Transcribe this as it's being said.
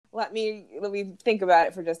let me think about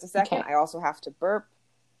it for just a second. Okay. I also have to burp.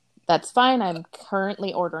 That's fine. I'm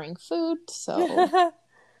currently ordering food, so...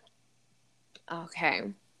 Okay.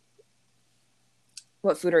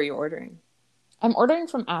 What food are you ordering? I'm ordering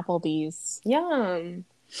from Applebee's. Yum.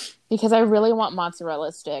 Because I really want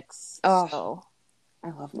mozzarella sticks. Oh, so I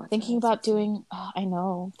love mozzarella thinking about sticks. doing... I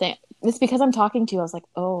know. It's because I'm talking to you. I was like,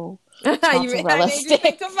 oh, I mozzarella made sticks. you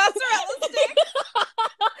think of mozzarella sticks.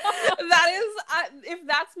 That is, if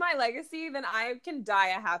that's my legacy, then I can die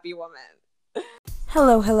a happy woman.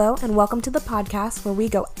 Hello, and welcome to the podcast where we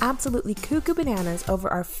go absolutely cuckoo bananas over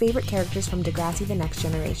our favorite characters from Degrassi The Next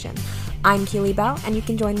Generation. I'm Keely Bell, and you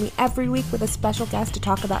can join me every week with a special guest to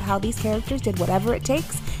talk about how these characters did whatever it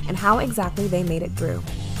takes and how exactly they made it through.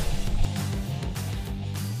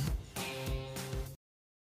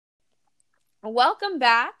 Welcome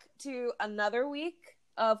back to another week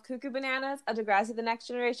of Cuckoo Bananas, a Degrassi The Next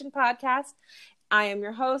Generation podcast. I am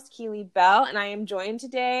your host, Keely Bell, and I am joined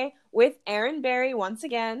today with Erin Berry once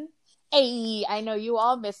again. Hey, I know you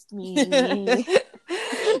all missed me. And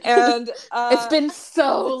it's been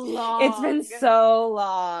so long. It's been so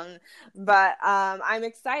long. But I'm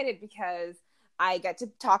excited because I get to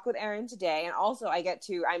talk with Erin today, and also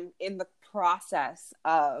I'm in the process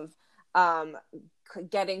of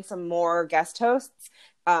getting some more guest hosts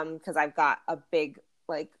because I've got a big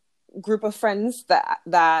group of friends that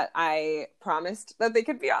I promised that they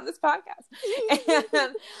could be on this podcast.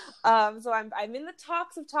 And so I'm in the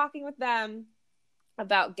talks of talking with them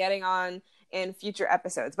about getting on in future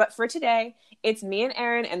episodes. But for today, it's me and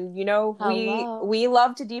Erin, and we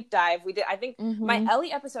love to deep dive. I think my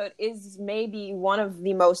Ellie episode is maybe one of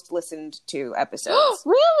the most listened to episodes.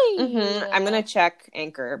 Really? I'm gonna check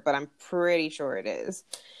Anchor, but I'm pretty sure it is.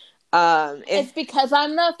 It's because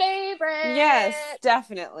I'm the favorite. Yes,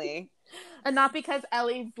 definitely. And not because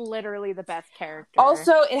Ellie's literally the best character.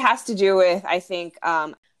 Also, it has to do with, I think,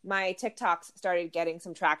 my TikToks started getting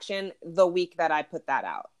some traction the week that I put that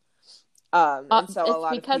out. And so it's a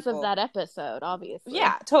lot because of people... of that episode, obviously.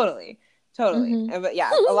 Yeah, totally. But yeah,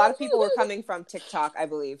 a lot of people were coming from TikTok, I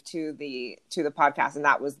believe, to the podcast, and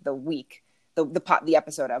that was the week, the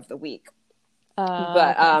episode of the week.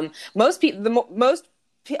 Most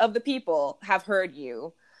of the people have heard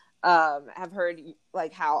you, have heard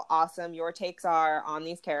how awesome your takes are on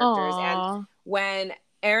these characters. Aww. And when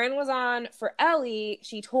Erin was on for Ellie,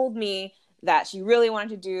 she told me that she really wanted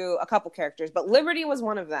to do a couple characters, but Liberty was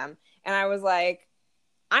one of them. And I was like,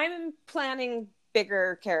 I'm planning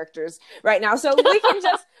bigger characters right now, so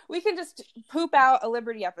we can just poop out a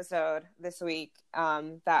Liberty episode this week.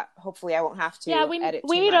 That hopefully I won't have to edit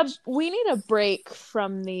too much. We need a break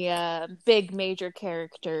from the big major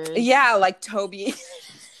characters. Yeah, like Toby.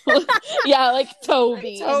 Yeah, like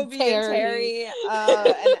Toby and Terry.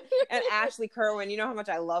 And Ashley Kerwin. You know how much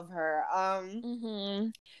I love her.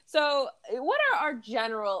 So what are our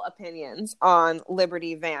general opinions on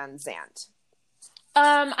Liberty Van Zant?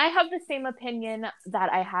 I have the same opinion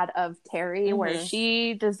that I had of Terry, where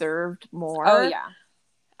she deserved more. Oh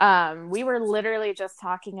yeah. We were literally just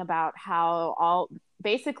talking about how all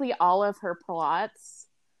of her plots,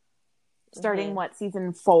 starting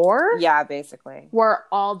season 4? Yeah, basically. Were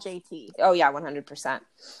all JT. Oh yeah, 100%.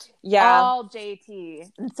 Yeah. All JT.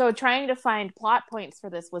 And so trying to find plot points for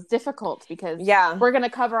this was difficult because we're going to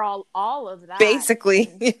cover all of that. Basically.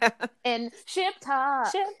 And ship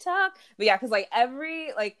talk. But yeah, because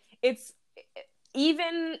it's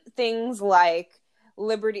even things like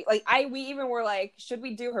Liberty, we even were like, should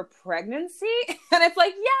we do her pregnancy? And it's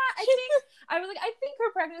like, I think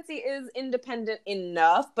her pregnancy is independent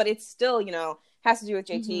enough, but it's still, has to do with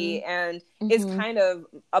JT and is kind of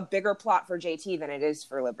a bigger plot for JT than it is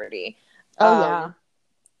for Liberty.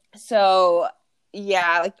 So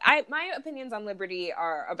yeah, my opinions on Liberty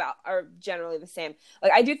are generally the same.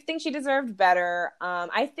 I do think she deserved better.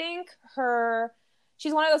 I think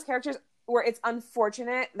she's one of those characters where it's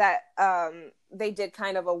unfortunate that they did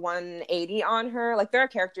kind of a 180 on her. There are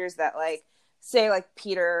characters that say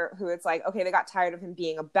Peter, who it's okay, they got tired of him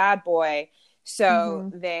being a bad boy, so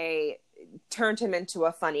they turned him into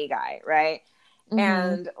a funny guy, right?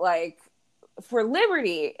 And for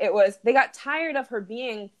Liberty, it was they got tired of her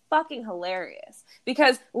being fucking hilarious,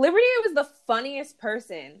 because Liberty was the funniest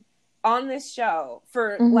person on this show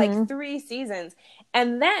for 3 seasons,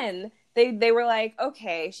 and then they were like,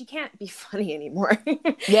 okay, she can't be funny anymore.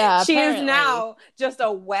 Yeah, she apparently is now just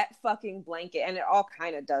a wet fucking blanket. And it all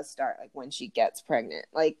kind of does start when she gets pregnant.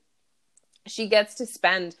 She gets to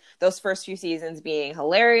spend those first few seasons being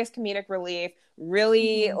hilarious comedic relief,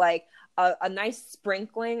 really a nice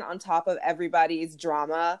sprinkling on top of everybody's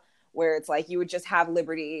drama, where it's like you would just have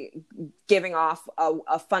Liberty giving off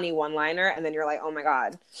a funny one-liner, and then you're like, oh my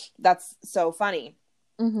God, that's so funny.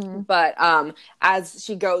 Mm-hmm. But as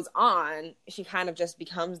she goes on, she kind of just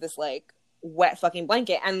becomes this like wet fucking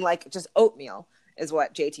blanket, and like just oatmeal is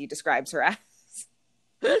what JT describes her as.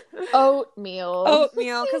 Oatmeal,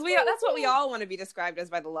 because that's what we all want to be described as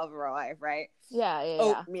by the love of our life, right? Yeah.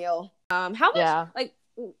 Oatmeal. How much like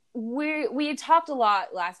we talked a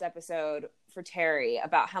lot last episode for Terry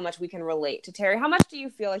about how much we can relate to Terry. How much do you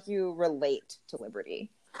feel like you relate to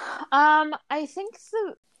Liberty? I think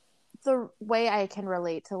the way I can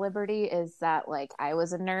relate to Liberty is that like I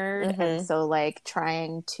was a nerd, and so like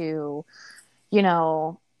trying to, you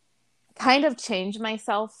know, kind of change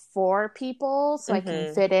myself for people so I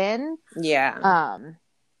can fit in. Yeah.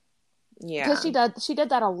 Because she did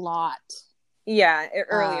that a lot. Yeah,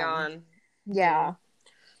 early on. Yeah.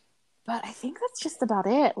 But I think that's just about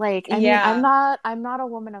it. Like, I mean, I'm not a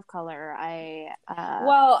woman of color.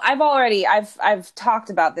 Well, I've talked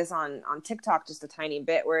about this on TikTok just a tiny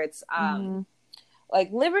bit, where it's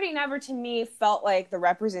like Liberty never to me felt like the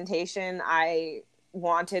representation I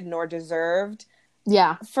wanted nor deserved.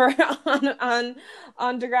 Yeah. For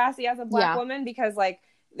on Degrassi as a Black woman, because like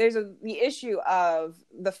there's the issue of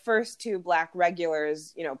the first two Black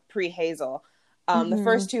regulars, you know, pre-Hazel. The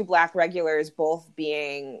first two Black regulars both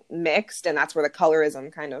being mixed, and that's where the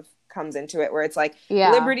colorism kind of comes into it, where it's like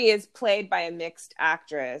Liberty is played by a mixed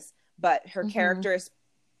actress, but her character is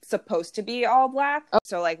supposed to be all Black.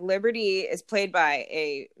 So like Liberty is played by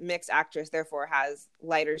a mixed actress, therefore has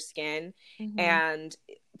lighter skin, and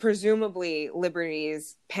presumably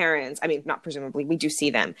Liberty's parents, I mean, not presumably, we do see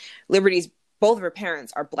them. Liberty's, both of her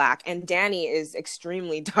parents are Black, and Danny is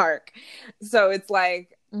extremely dark. So it's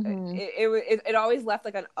like, it always left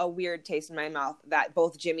like a weird taste in my mouth that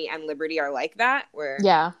both Jimmy and Liberty are like that, where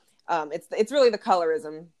it's really the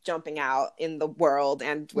colorism jumping out in the world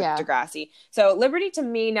and with Degrassi. So Liberty to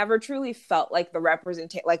me never truly felt like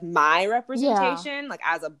my representation, like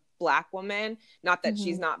as a Black woman. Not that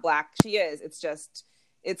she's not Black, she is. It's just,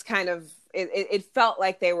 it's kind of, it felt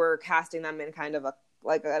like they were casting them in kind of a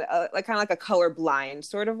colorblind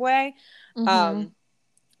sort of way.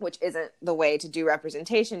 Which isn't the way to do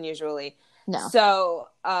representation usually. No. So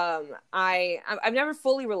I've never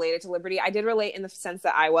fully related to Liberty. I did relate in the sense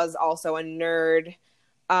that I was also a nerd.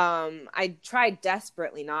 I tried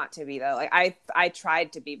desperately not to be, though. Like I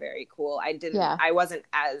tried to be very cool. I wasn't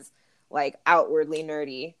as like outwardly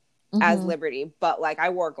nerdy as Liberty, but like I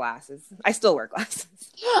wore glasses. I still wear glasses.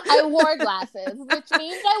 I wore glasses, which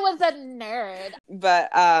means I was a nerd. But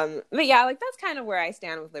yeah, like that's kind of where I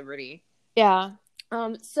stand with Liberty. Yeah.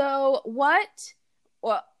 So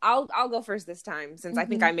well, I'll go first this time, since I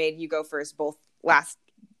think I made you go first both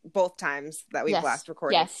times that we've last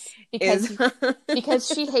recorded. Yes, because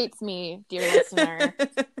she hates me, dear listener.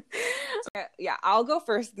 Yeah, I'll go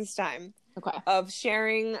first this time. Okay. Of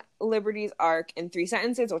sharing Liberty's arc in 3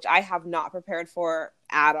 sentences, which I have not prepared for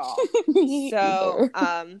at all. So,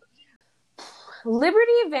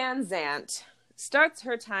 Liberty Van Zant starts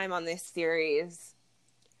her time on this series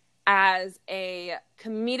as a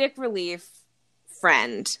comedic relief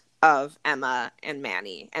friend of Emma and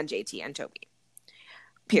Manny and JT and Toby.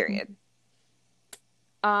 Period.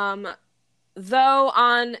 Though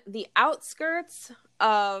on the outskirts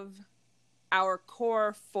of our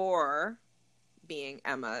core 4, being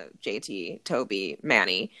Emma, JT, Toby,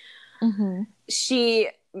 Manny, she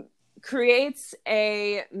creates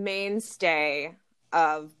a mainstay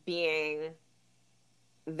of being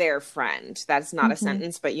their friend. That's not a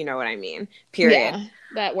sentence, but you know what I mean. Period. Yeah,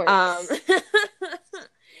 that works.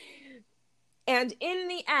 And in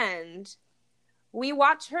the end, we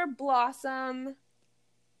watch her blossom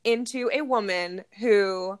into a woman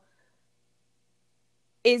who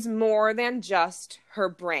is more than just her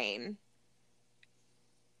brain.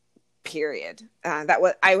 Period. That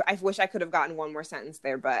was. I wish I could have gotten one more sentence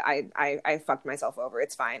there, but I fucked myself over.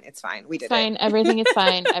 It's fine. It's fine. We did fine. Everything is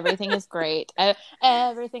fine. Everything is great.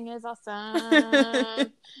 Everything is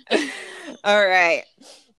awesome. All right.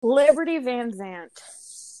 Liberty Van Zant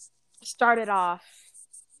started off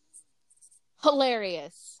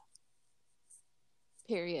hilarious.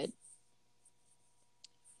 Period.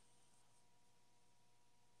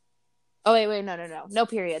 Oh wait, no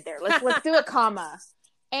period there. Let's do a comma.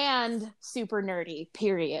 And super nerdy.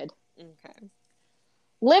 Period. Okay.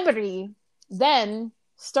 Liberty then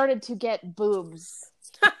started to get boobs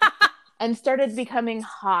and started becoming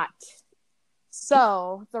hot.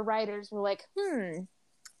 So the writers were like,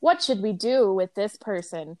 what should we do with this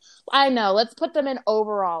person? I know, let's put them in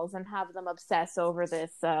overalls and have them obsess over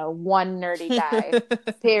this one nerdy guy.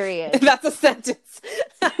 Period. That's a sentence.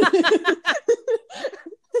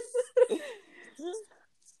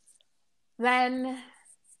 Then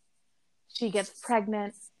she gets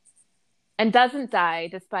pregnant and doesn't die,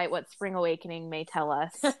 despite what Spring Awakening may tell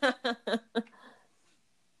us.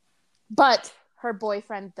 But her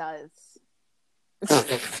boyfriend does.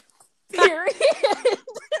 Period.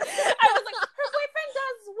 I was like, her boyfriend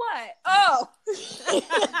does what? Oh.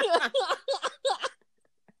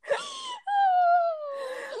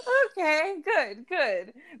 Okay,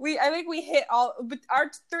 good. I think we hit all, but our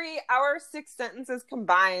 6 sentences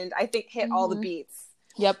combined, I think hit all the beats.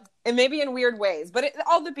 Yep. And maybe in weird ways, but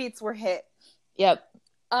all the beats were hit. Yep.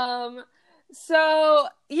 So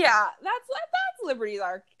yeah, that's Liberty's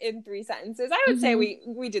arc in 3 sentences. I would say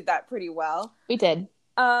we did that pretty well. We did.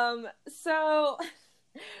 So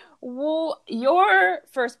your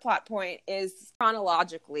first plot point is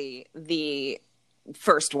chronologically the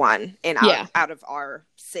first one out of our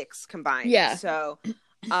 6 combined. Yeah. So,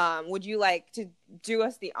 would you like to do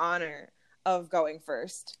us the honor of going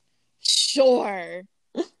first? Sure.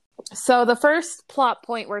 So the first plot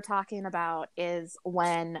point we're talking about is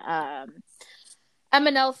when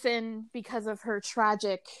Emma Nelson, because of her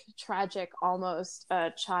tragic almost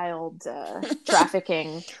child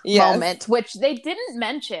trafficking moment, which they didn't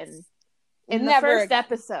mention in the first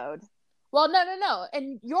episode. Well, no.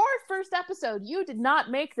 In your first episode, you did not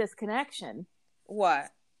make this connection. What?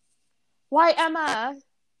 Why Emma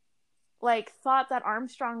thought that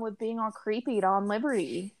Armstrong was being all creepy on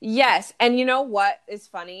Liberty. Yes, and you know what is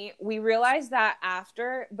funny? We realized that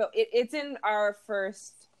after, but it's in our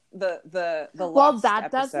first the Lost that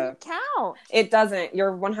episode. Doesn't count. It doesn't.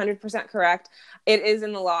 You're 100% correct. It is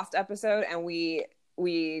in the Lost episode, and we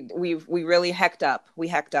really hecked up. We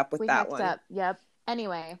hecked up with that one. Yep.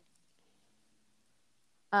 Anyway.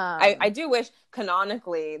 I do wish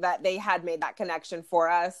canonically that they had made that connection for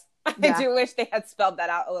us. Yeah. I do wish they had spelled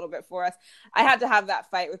that out a little bit for us. I had to have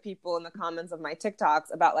that fight with people in the comments of my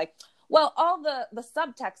TikToks about all the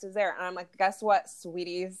subtext is there. And I'm like, guess what,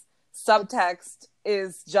 sweeties? Subtext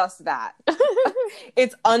is just that.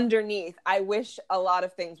 It's underneath. I wish a lot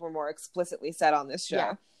of things were more explicitly said on this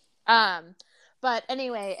show. Yeah. But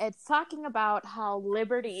anyway, it's talking about how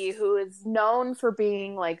Liberty, who is known for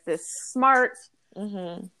being this smart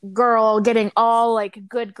girl, getting all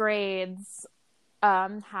good grades,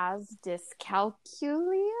 has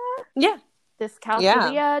dyscalculia. Yeah.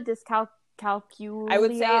 Dyscalculia. I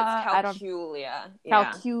would say it's calculia.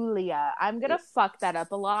 Calculia. I'm gonna fuck that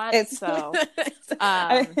up a lot. So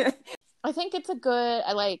I think it's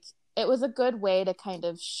it was a good way to kind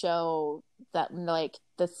of show that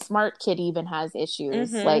the smart kid even has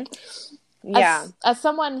issues. As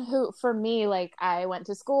someone who, for me, I went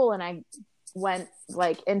to school and I went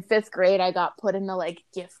in 5th grade, I got put into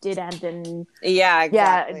gifted and in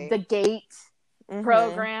the GATE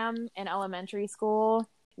program in elementary school,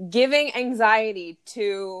 giving anxiety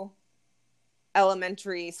to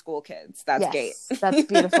elementary school kids. That's GATE. That's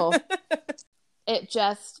beautiful. It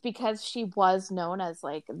just, because she was known as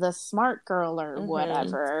the smart girl or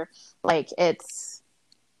whatever,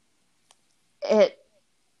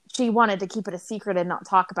 she wanted to keep it a secret and not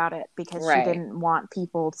talk about it because she didn't want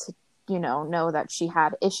people to know that she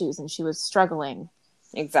had issues and she was struggling.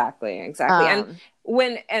 Exactly.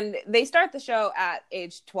 And they start the show at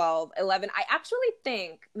age 12, 11. I actually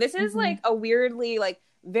think this is a weirdly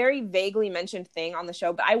very vaguely mentioned thing on the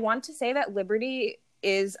show, but I want to say that Liberty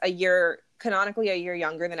is canonically a year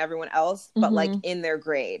younger than everyone else, but in their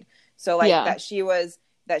grade. So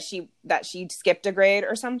that she skipped a grade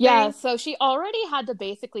or something. Yeah, so she already had to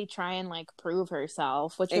basically try and prove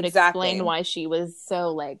herself, which would explain why she was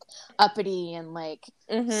so uppity and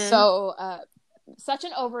so such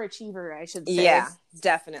an overachiever, I should say. Yeah,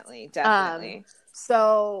 definitely.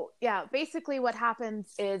 So yeah, basically what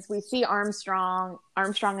happens is we see Armstrong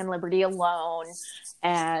and Liberty alone,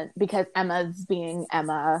 and because Emma's being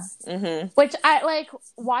Emma, which I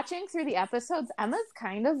watching through the episodes, Emma's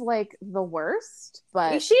kind of the worst,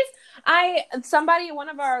 but one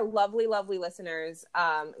of our lovely listeners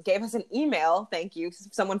gave us an email. Thank you.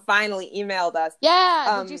 Someone finally emailed us.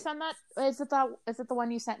 Yeah, did you send that? Is it the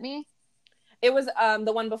one you sent me? It was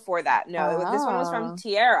the one before that. No, this one was from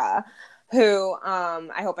Tiara, who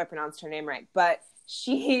I hope I pronounced her name right, but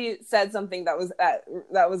she said something that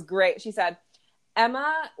was great. She said,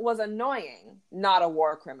 Emma was annoying, not a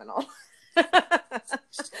war criminal.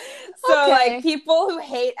 So people who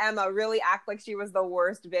hate Emma really act like she was the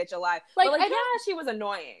worst bitch alive. But she was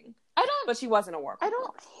annoying. but she wasn't a war I criminal.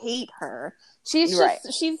 don't hate her. She's Right.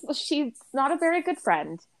 just she's not a very good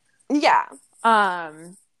friend. Yeah.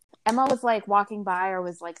 Emma was like walking by or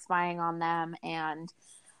was like spying on them, and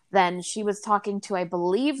then she was talking to, I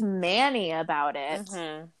believe, Manny about it.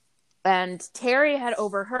 Mm-hmm. And Terry had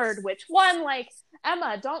overheard, which one, like,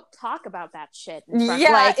 Emma, don't talk about that shit in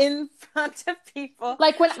front, in front of people.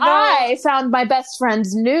 Like when I found my best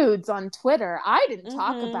friend's nudes on Twitter, I didn't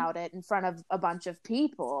talk about it in front of a bunch of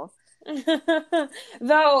people.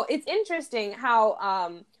 Though it's interesting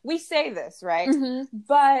how we say this, right? Mm-hmm.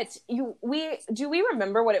 But do we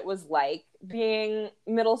remember what it was like being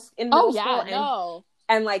in middle school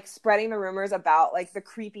and like spreading the rumors about like the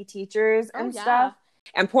creepy teachers and stuff?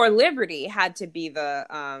 And poor Liberty had to be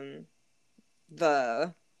the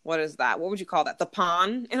what is that? What would you call that? The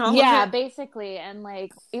pawn in all of it? Yeah, basically. And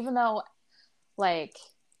like, even though like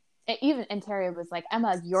and Terry was like,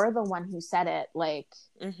 Emma, you're the one who said it, like,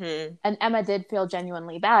 and Emma did feel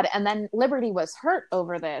genuinely bad. And then Liberty was hurt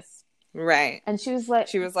over this. Right. And she was like,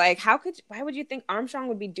 why would you think Armstrong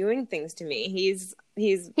would be doing things to me? He's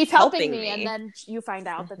helping me. And then you find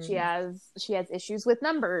out that she has issues with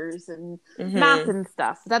numbers and math and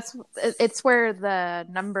stuff. It's where the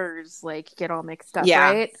numbers like get all mixed up,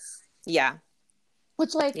 right? Yeah.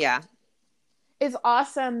 Which like is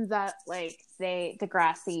awesome that like the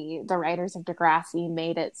writers of Degrassi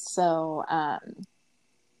made it so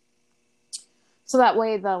that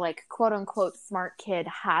way the like quote unquote smart kid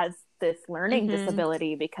has this learning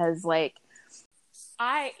disability, because like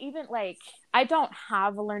I don't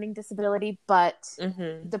have a learning disability, but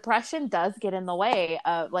depression does get in the way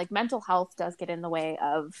of, like, mental health does get in the way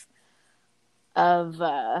of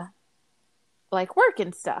like work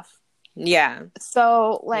and stuff. Yeah.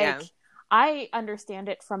 So like I understand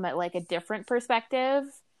it from a different perspective,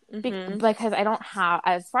 because I don't have,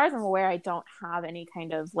 as far as I'm aware, I don't have any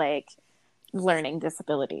kind of like learning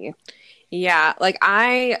disability. Yeah, like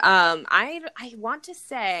I want to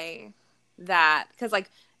say that, because like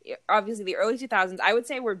obviously the early 2000s, I would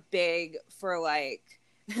say, were big for like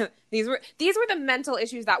these were the mental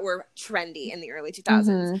issues that were trendy in the early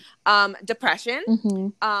 2000s.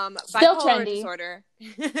 Depression, bipolar disorder,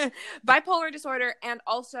 bipolar disorder, and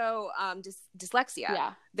also dyslexia.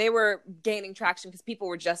 Yeah, they were gaining traction because people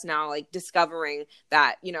were just now like discovering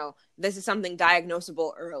that, you know, this is something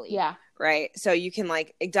diagnosable early. Yeah, right. So you can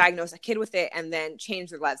like diagnose a kid with it and then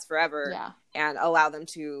change their lives forever. Yeah. And allow them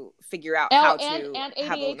to figure out how to have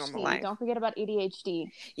a normal life. Don't forget about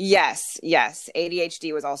ADHD. Yes.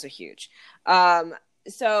 ADHD was also huge.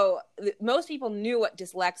 So most people knew what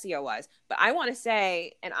dyslexia was, but I want to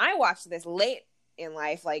say, and I watched this late in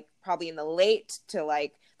life, like probably in the late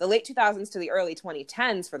 2000s to the early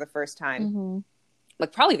 2010s for the first time.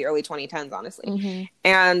 Like probably the early 2010s, honestly.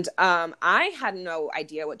 And I had no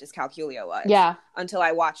idea what dyscalculia was. Yeah. Until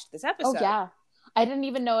I watched this episode. Oh yeah. I didn't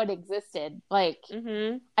even know it existed. Like,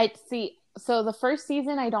 so the first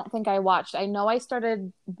season, I don't think I watched. I know I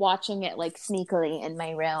started watching it like sneakily in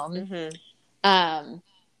my room.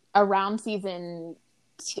 Around season,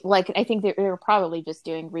 like, I think they were probably just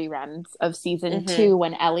doing reruns of season 2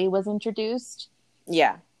 when Ellie was introduced.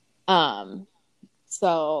 Yeah.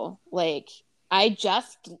 So like, I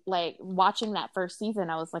just like watching that first season,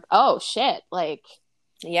 I was like, oh shit, like,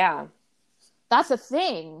 yeah, that's a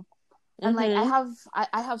thing. And like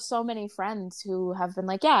I have so many friends who have been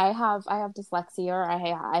like, yeah, I have dyslexia, or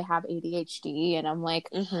I have ADHD, and I'm like,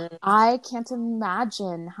 I can't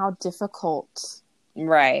imagine how difficult,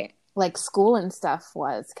 right, like school and stuff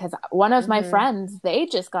was, because one of my friends, they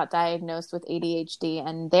just got diagnosed with ADHD,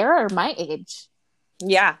 and they're my age.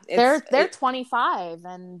 Yeah, they're 25,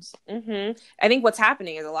 and I think what's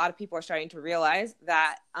happening is a lot of people are starting to realize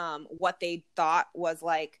that what they thought was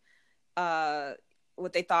like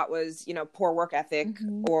you know, poor work ethic,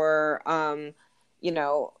 or you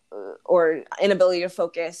know, or inability to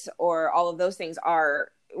focus, or all of those things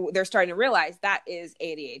they're starting to realize that is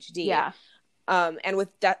ADHD. Yeah. And with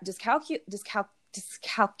dyscalculia,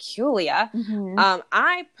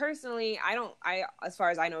 I personally, as far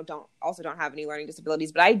as I know, don't have any learning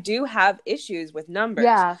disabilities, but I do have issues with numbers,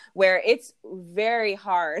 where it's very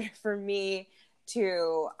hard for me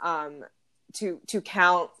to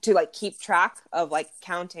count, to like keep track of like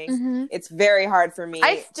counting. It's very hard for me.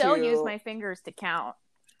 I still use my fingers to count.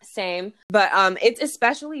 Same. But it's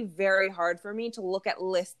especially very hard for me to look at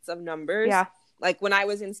lists of numbers. Yeah. Like when I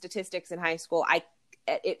was in statistics in high school,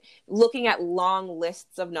 looking at long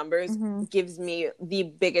lists of numbers gives me the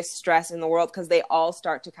biggest stress in the world, because they all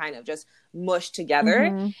start to kind of just mush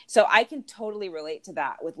together. So I can totally relate to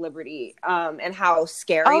that with Liberty, and how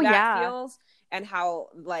scary that feels, and how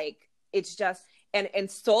like it's just,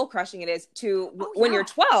 and soul crushing it is to when you're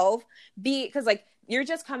 12 because like you're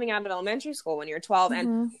just coming out of elementary school when you're 12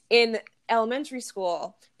 and in elementary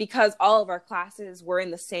school, because all of our classes were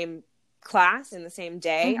in the same class in the same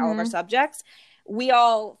day, all of our subjects, we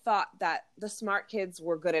all thought that the smart kids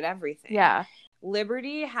were good at everything. Yeah.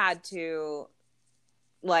 Liberty had to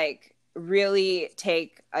like really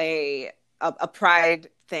take a pride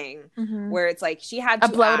thing where it's like she had to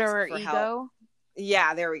blow to ask her for ego. help.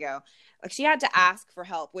 Yeah, there we go. Like she had to ask for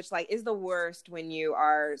help, which like is the worst when you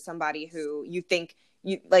are somebody who you think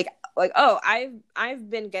you like oh, I've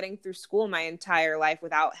been getting through school my entire life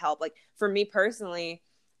without help. Like for me personally,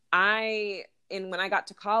 when I got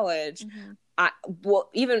to college,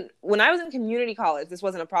 even when I was in community college, this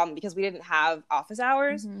wasn't a problem because we didn't have office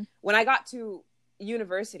hours. When I got to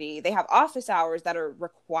university, they have office hours that are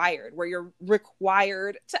required, where you're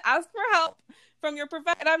required to ask for help from your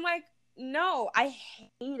professor. And I'm like, no, I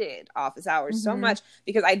hated office hours so much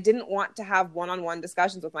because I didn't want to have one-on-one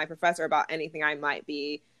discussions with my professor about anything I might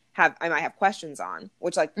have questions on,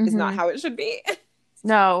 which like is not how it should be.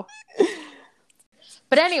 No.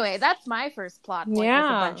 But anyway, that's my first plot point with a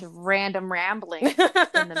bunch of random rambling in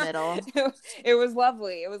the middle. It was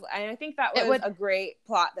lovely. And I think that was a great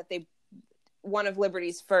plot that one of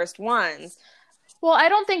Liberty's first ones. Well, I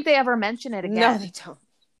don't think they ever mention it again. No, they don't.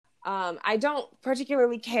 I don't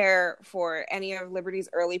particularly care for any of Liberty's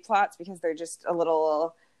early plots because they're just a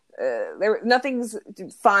little nothing's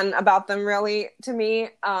fun about them really to me.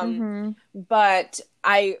 But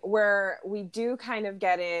where we do kind of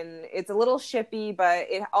get in, it's a little shippy, but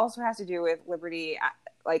it also has to do with Liberty,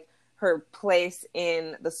 like her place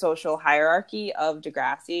in the social hierarchy of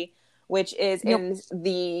Degrassi, which is in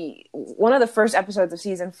one of the first episodes of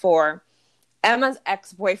season 4. Emma's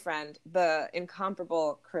ex-boyfriend, the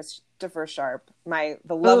incomparable Christopher Sharp, the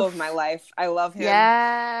love of my life. I love him.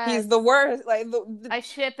 Yeah, he's the worst. Like I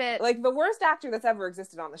ship it. Like the worst actor that's ever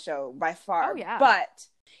existed on the show by far. Oh yeah, but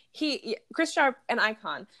Chris Sharp, an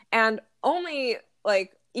icon, and only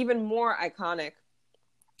like even more iconic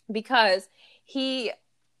because he,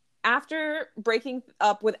 after breaking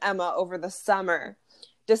up with Emma over the summer,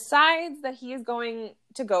 decides that he is going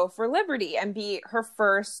to go for Liberty and be her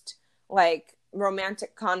first like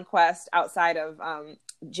romantic conquest outside of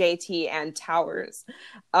JT and Towers.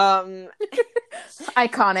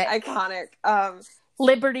 Iconic.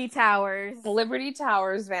 Liberty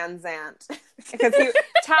Towers Van Zant. Because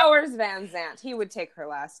Towers Van Zant, he would take her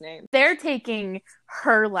last name. They're taking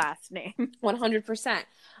her last name. 100%.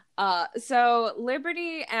 So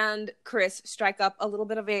Liberty and Chris strike up a little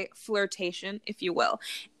bit of a flirtation, if you will.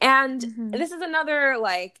 And this is another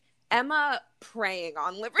like Emma preying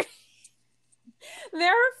on Liberty.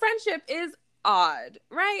 Their friendship is odd,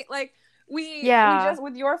 right? Like we just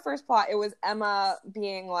with your first plot, it was Emma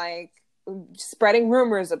being like spreading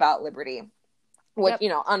rumors about Liberty, which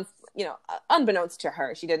unbeknownst to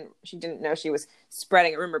her, she didn't know she was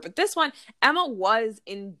spreading a rumor. But this one, Emma was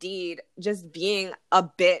indeed just being a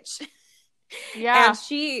bitch. Yeah, and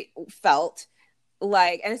she felt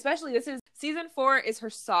like, and especially this is season 4 is her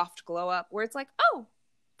soft glow up, where it's like, oh,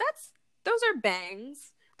 those are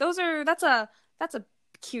bangs. That's a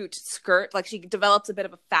cute skirt. Like she develops a bit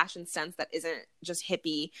of a fashion sense that isn't just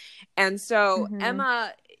hippie. And so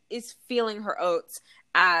Emma is feeling her oats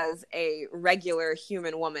as a regular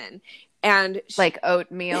human woman. And like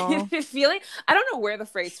oatmeal. I don't know where the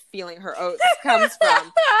phrase feeling her oats comes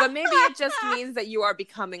from, but maybe it just means that you are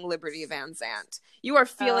becoming Liberty Van Zant. You are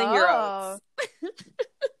feeling your oats.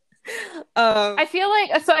 I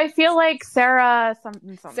feel like Sarah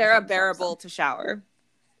Sarah Bearable to Shower.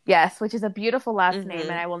 Yes, which is a beautiful last name,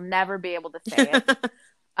 and I will never be able to say it.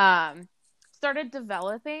 Started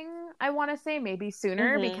developing, I want to say, maybe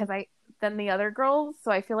sooner than the other girls, so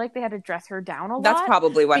I feel like they had to dress her down a lot. That's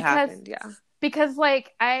probably what happened, yeah. Because,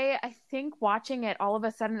 like, I think watching it, all of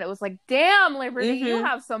a sudden, it was like, damn, Liberty, you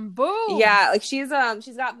have some boobs. Yeah, like, she's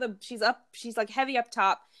like, heavy up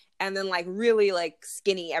top, and then, like, really, like,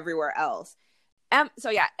 skinny everywhere else.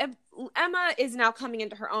 Emma is now coming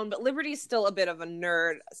into her own, but Liberty's still a bit of a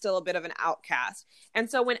nerd, still a bit of an outcast.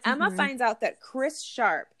 And so when Emma finds out that Chris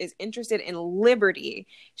Sharp is interested in Liberty,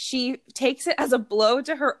 she takes it as a blow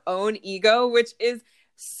to her own ego, which is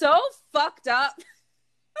so fucked up.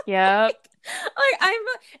 Yeah.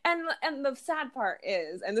 And the sad part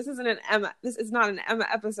is, and this is not an Emma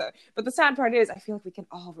episode, but the sad part is I feel like we can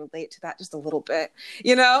all relate to that just a little bit,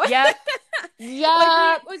 you know? Yeah.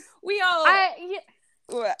 Yeah. We all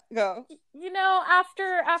go. You know,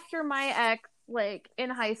 after my ex like in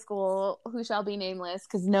high school, who shall be nameless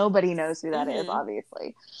because nobody knows who that is,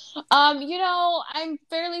 obviously. You know, I'm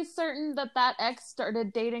fairly certain that ex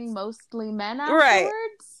started dating mostly men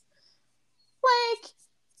afterwards. Like,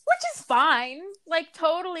 which is fine. Like,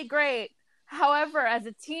 totally great. However, as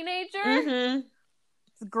a teenager,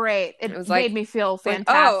 it's great. It was made me feel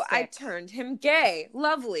fantastic. Oh, I turned him gay.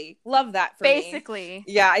 Lovely. Love that for me. Basically.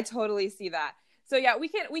 Yeah, I totally see that. So yeah, we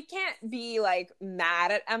can't be like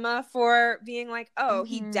mad at Emma for being like, oh,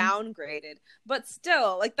 he downgraded. But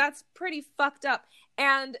still, like, that's pretty fucked up.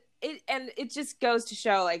 And it just goes to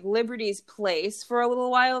show, like, Liberty's place for a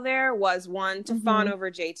little while there was, one, to fawn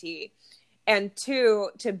over JT, and two,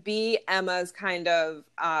 to be Emma's kind of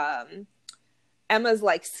Emma's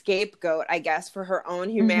like scapegoat, I guess, for her own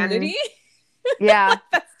humanity. Yeah.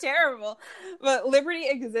 That's terrible. But Liberty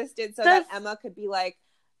existed so that Emma could be like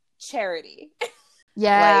charity.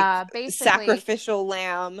 Yeah, like, basically. Sacrificial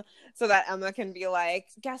lamb, so that Emma can be like,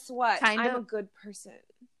 guess what? I'm a good person.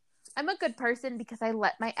 I'm a good person because I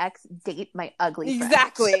let my ex date my ugly friend.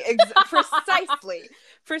 Exactly.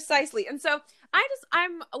 Precisely. And so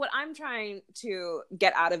what I'm trying to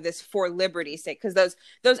get out of this for Liberty's sake, because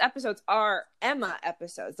those episodes are Emma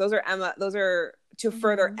episodes. Those are to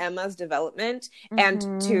further Emma's development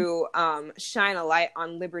and to shine a light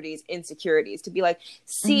on Liberty's insecurities, to be like,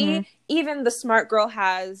 see, even the smart girl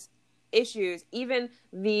has issues, even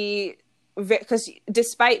because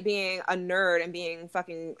despite being a nerd and being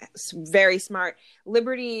fucking very smart,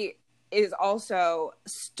 Liberty is also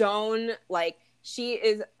stone, like, she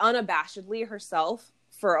is unabashedly herself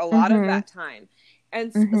for a lot of that time.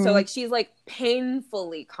 And so, like, she's, like,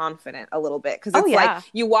 painfully confident a little bit. Because it's like,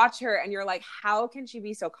 you watch her and you're like, how can she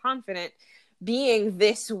be so confident being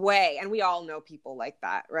this way? And we all know people like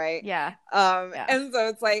that, right? Yeah. And so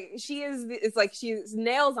it's like, she's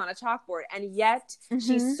nails on a chalkboard, and yet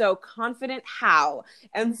she's so confident. How?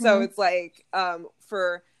 And so it's like,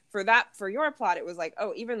 for your plot, it was like,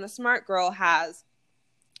 oh, even the smart girl has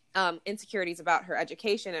insecurities about her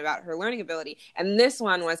education, about her learning ability. And this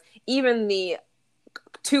one was, even the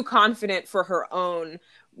too confident for her own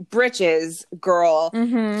britches girl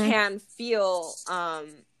can feel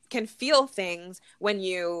things when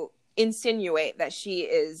you insinuate that she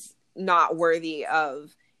is not worthy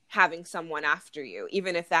of having someone after you,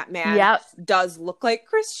 even if that man does look like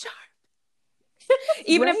Chris Sharp.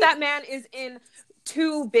 Even if that man is in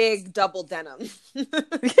too big double denim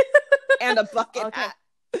and a bucket hat.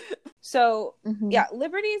 So, yeah,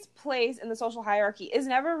 Liberty's place in the social hierarchy is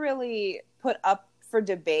never really put up for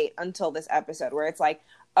debate until this episode, where it's like,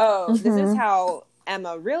 oh, this is how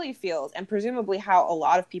Emma really feels, and presumably how a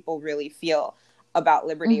lot of people really feel about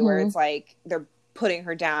Liberty, where it's like they're putting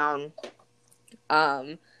her down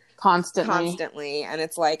constantly, and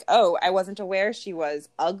it's like, oh, I wasn't aware she was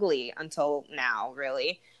ugly until now,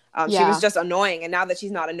 really. She was just annoying, and now that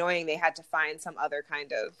she's not annoying, they had to find some other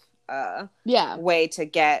kind of way to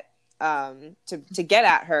get to get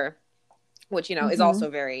at her, which, you know, is also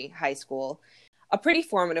very high school. A pretty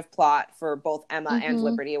formative plot for both Emma and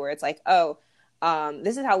Liberty, where it's like, oh,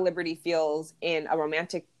 this is how Liberty feels in a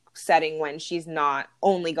romantic setting when she's not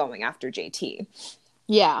only going after JT.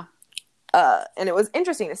 Yeah. And it was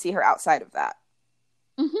interesting to see her outside of that.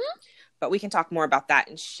 But we can talk more about that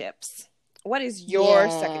in ships. What is your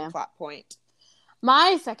second plot point?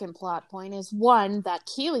 My second plot point is one that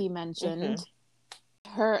Keely mentioned.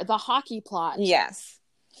 The hockey plot. Yes.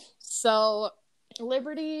 So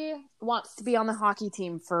Liberty wants to be on the hockey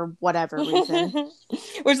team for whatever reason.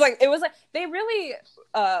 Which, like, it was like they really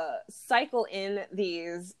cycle in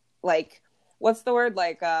these, like, what's the word,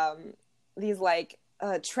 like these like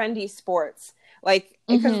trendy sports, like,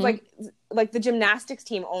 because like the gymnastics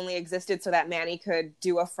team only existed so that Manny could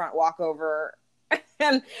do a front walkover.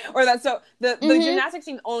 The gymnastics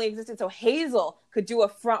team only existed so Hazel could do a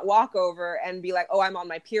front walkover and be like, oh, I'm on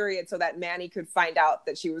my period, so that Manny could find out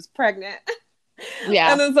that she was pregnant.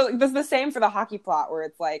 Yeah. And then so it's the same for the hockey plot, where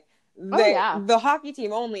it's like the hockey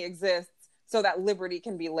team only exists so that Liberty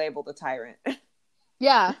can be labeled a tyrant.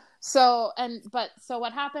 Yeah. So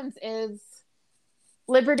what happens is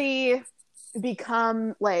Liberty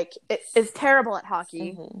is terrible at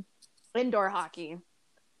hockey. Indoor hockey.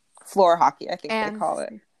 Floor hockey, I think they call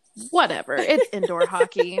it. Whatever. It's indoor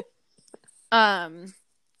hockey. And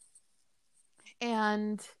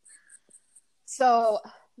so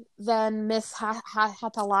then Miss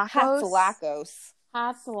Hatzilakos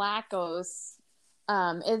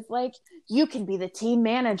is like, you can be the team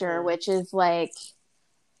manager, which is like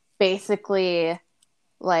basically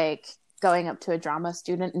like going up to a drama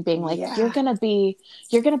student and being like, you're gonna be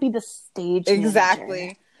the stage exactly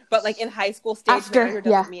manager. But like in high school, stage manager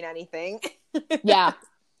doesn't mean anything. Yeah.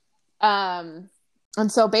 And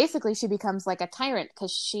so basically she becomes like a tyrant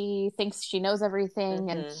because she thinks she knows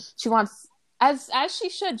everything, and she wants, as she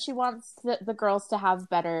should, she wants the girls to have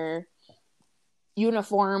better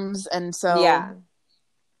uniforms, and so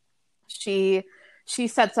she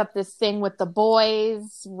sets up this thing with the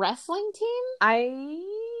boys wrestling team. I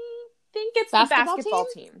think it's the basketball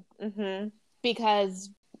team. Because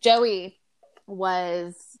Joey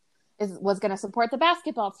was going to support the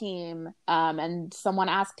basketball team, and someone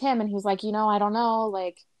asked him, and he was like, I don't know,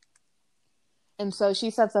 like. And so she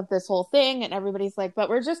sets up this whole thing, and everybody's like, but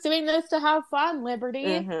we're just doing this to have fun,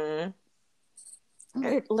 Liberty.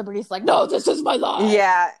 Liberty's like, no, this is my life.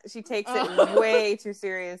 Yeah, she takes it way too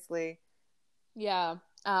seriously. Yeah.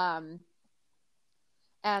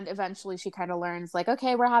 And eventually she kind of learns, like,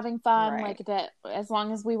 okay, we're having fun, like, that as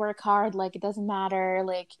long as we work hard, like, it doesn't matter,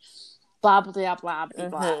 like, blah, blah, blah, blah, blah,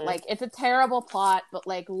 blah. Like, it's a terrible plot, but,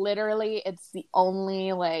 like, literally it's the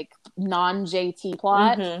only, like, non-JT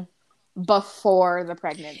plot before the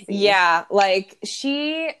pregnancy. Yeah, like,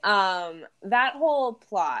 she, that whole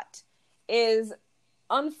plot is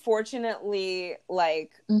unfortunately,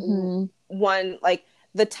 like, one, like,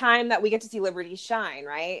 the time that we get to see Liberty shine,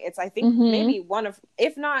 right? It's, I think, maybe one of,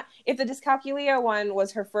 if the Dyscalculia one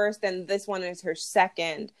was her first, then this one is her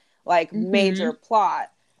second, like, major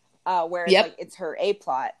plot, where it's, like, it's her A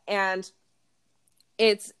plot. And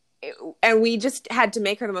and we just had to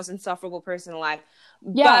make her the most insufferable person alive.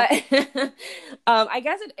 Yeah. But I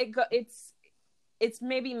guess it's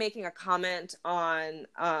maybe making a comment on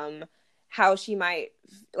how she might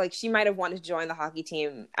have wanted to join the hockey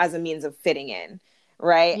team as a means of fitting in,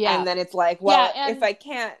 right? Yeah. And then it's like, well, if I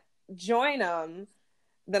can't join them,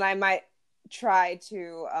 then I might try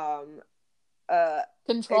to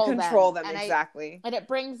control them. Exactly. And it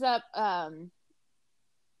brings up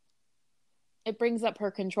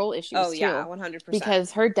her control issues. Oh, yeah, 100%.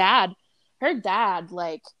 Because her dad,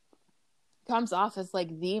 like, comes off as,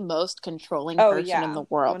 like, the most controlling person in the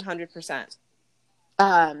world. 100%.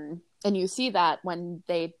 And you see that when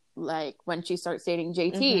she starts dating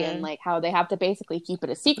JT and, like, how they have to basically keep it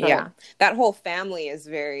a secret. Yeah. That whole family is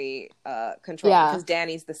very controlling because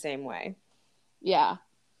Danny's the same way. Yeah.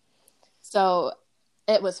 So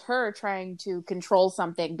it was her trying to control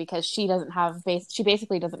something because she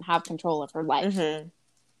basically doesn't have control of her life.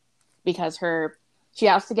 Because she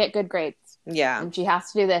has to get good grades. Yeah. And she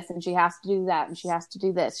has to do this, and she has to do that, and she has to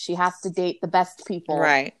do this. She has to date the best people.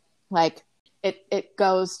 Right. Like, it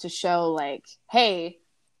goes to show, like, hey,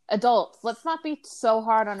 adults, let's not be so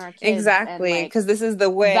hard on our kids. Exactly. Because this is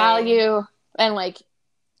the way. Value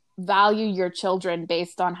your children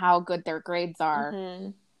based on how good their grades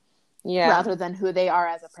are. Yeah. Rather than who they are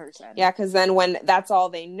as a person. Yeah, because then when that's all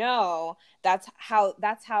they know, that's how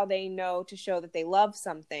they know to show that they love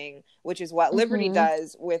something, which is what Liberty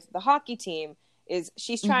does with the hockey team, is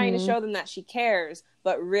she's trying to show them that she cares,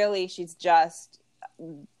 but really she's just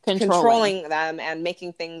controlling them and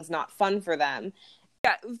making things not fun for them.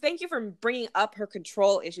 Yeah, thank you for bringing up her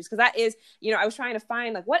control issues, because that is, I was trying to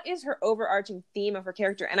find, like, what is her overarching theme of her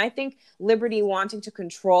character, and I think Liberty wanting to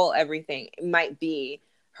control everything might be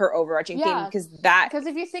her overarching theme, because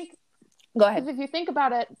if you think go ahead, because if you think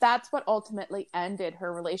about it, that's what ultimately ended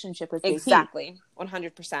her relationship with JT. Exactly.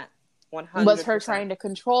 100% was her trying to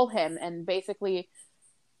control him and basically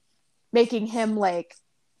making him, like,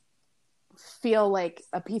 feel like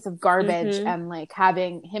a piece of garbage, and, like,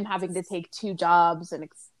 having to take 2 jobs and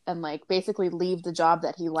like basically leave the job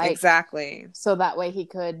that he liked. Exactly. So that way he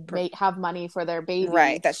could have money for their baby.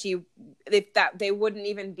 Right. That they wouldn't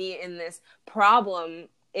even be in this problem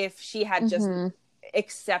if she had just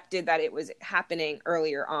accepted that it was happening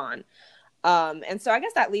earlier on. And so I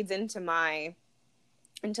guess that leads into my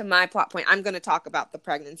plot point. I'm going to talk about the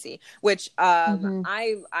pregnancy, which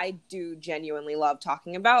I do genuinely love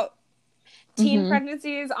talking about teen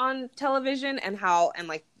pregnancies on television and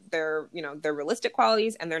like their realistic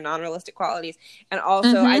qualities and their non-realistic qualities. And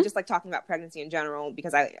also I just like talking about pregnancy in general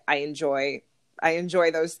because I enjoy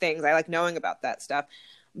those things. I like knowing about that stuff.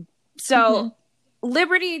 So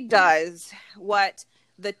Liberty does what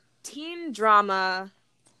the teen drama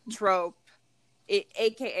trope,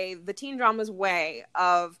 aka the teen drama's way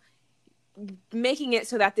of making it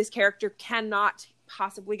so that this character cannot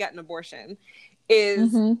possibly get an abortion,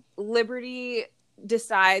 is Liberty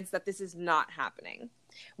decides that this is not happening.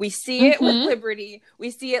 We see it with Liberty.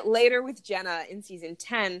 We see it later with Jenna in season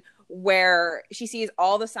 10, where she sees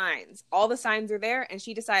all the signs. All the signs are there, and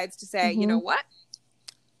she decides to say, you know what?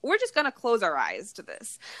 We're just going to close our eyes to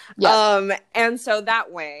this. Yes. And so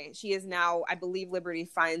that way, she is now, I believe Liberty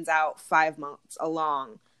finds out 5 months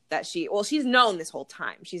along that she's known this whole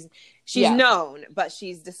time. She's known, but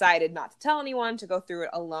she's decided not to tell anyone, to go through it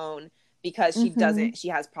alone, because she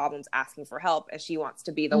has problems asking for help, and she wants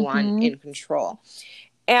to be the one in control.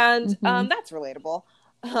 And that's relatable.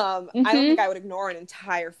 I don't think I would ignore an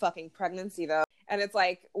entire fucking pregnancy, though. And it's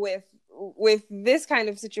like with this kind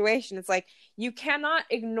of situation, it's like you cannot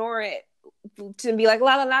ignore it to be like,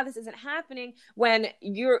 la la la, this isn't happening, when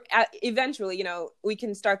you're eventually, you know, we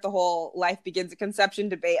can start the whole life begins at conception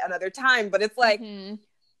debate another time, but it's like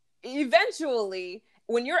eventually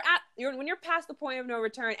when you're past the point of no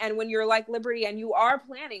return, and when you're like Liberty and you are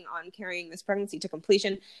planning on carrying this pregnancy to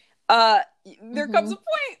completion, there comes a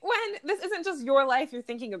point when this isn't just your life you're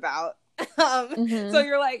thinking about. So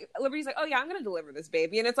you're like, Liberty's like, oh yeah, I'm gonna deliver this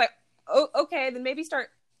baby, and it's like, oh, okay, then maybe start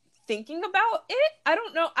thinking about it. I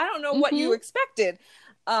don't know what you expected.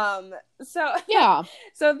 So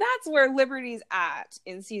that's where Liberty's at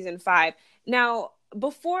in season 5. Now,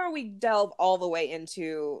 before we delve all the way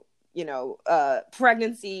into, you know,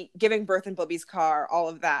 pregnancy, giving birth in Bubby's car, all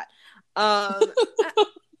of that, I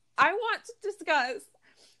want to discuss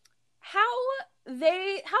how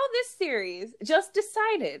this series just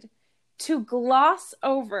decided to gloss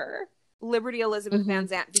over Liberty Elizabeth Van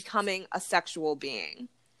Zant becoming a sexual being.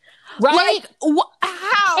 Right? Like,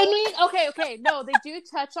 how? I mean, okay. No, they do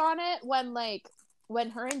touch on it when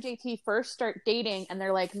her and JT first start dating and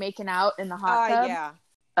they're like making out in the hot tub.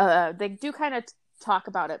 Yeah. They do kind of talk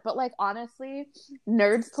about it, but like honestly,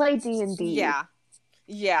 nerds play D&D.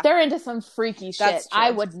 Yeah. They're into some freaky shit.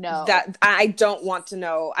 I would know. That I don't want to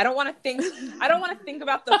know. I don't want to think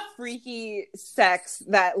about the freaky sex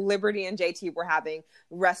that Liberty and JT were having.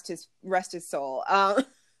 Rest his soul.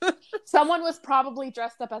 Someone was probably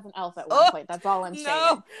dressed up as an elf at one point. That's all I'm saying.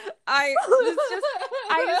 No, I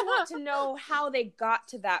just want to know how they got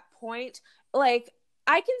to that point. Like,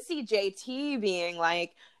 I can see JT being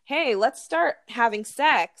like, hey, let's start having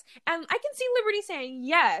sex. And I can see Liberty saying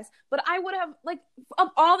yes, but I would have, like, of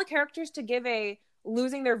all the characters to give a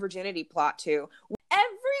losing their virginity plot to,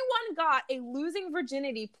 everyone got a losing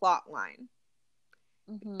virginity plot line.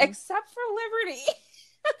 Except for Liberty.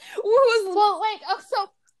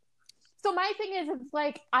 So my thing is, it's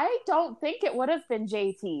like, I don't think it would have been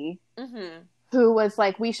JT who was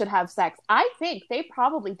like, we should have sex. I think they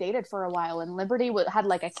probably dated for a while, and Liberty had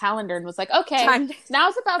like a calendar and was like, okay,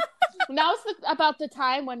 now's about the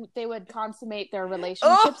time when they would consummate their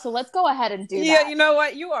relationship. So let's go ahead and do that. Yeah, you know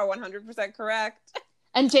what? You are 100% correct.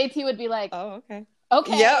 And JT would be like, oh, okay.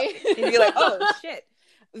 Yep. He'd be like, oh shit,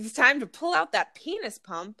 it's time to pull out that penis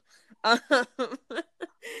pump.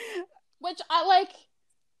 Which I like.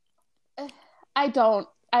 I don't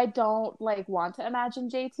like want to imagine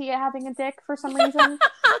JT having a dick for some reason.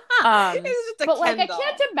 It's just a but like Kendall.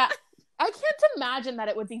 I can't imagine that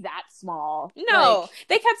it would be that small. No, like,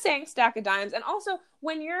 they kept saying stack of dimes. And also,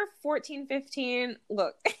 when you're 14, 15,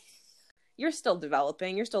 look, you're still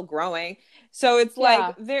developing, you're still growing. So it's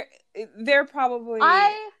like they're probably.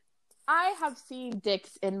 I have seen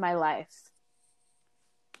dicks in my life.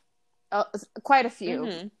 Quite a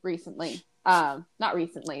few recently. Not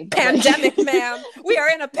recently. Pandemic, ma'am. We are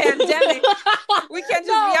in a pandemic. We can't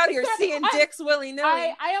just be out here seeing dicks willy-nilly.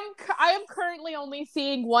 I am currently only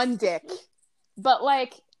seeing one dick. But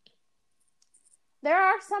like, there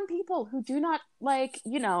are some people who do not, like,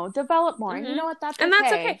 you know, develop more. And you know what? That's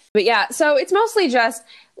okay. But yeah, so it's mostly just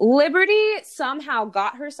Liberty somehow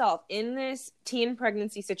got herself in this teen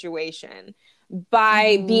pregnancy situation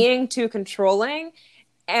by being too controlling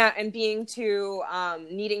and being too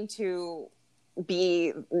needing to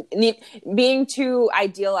being too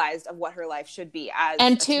idealized of what her life should be as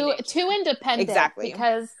too independent. Exactly.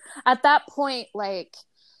 Because at that point, like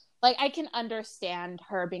I can understand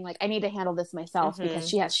her being like, I need to handle this myself because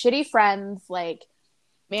she has shitty friends like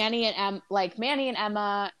Manny and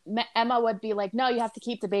Emma. Emma would be like, no, you have to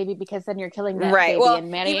keep the baby because then you're killing that baby. Well, and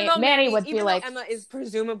Manny would be like, Emma is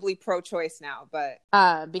presumably pro-choice now,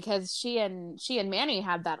 but because she and Manny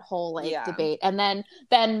had that whole debate, and then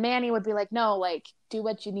Manny would be like, no, like, do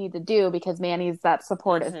what you need to do because Manny's that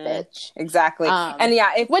supportive bitch. Exactly.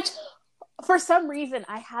 And which for some reason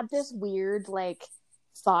I had this weird like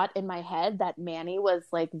thought in my head that Manny was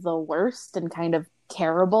like the worst and kind of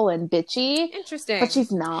terrible and bitchy. Interesting. But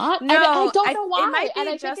she's not. No, I don't know why. It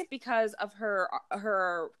might be just because of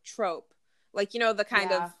her trope. Like, you know, the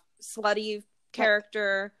kind of slutty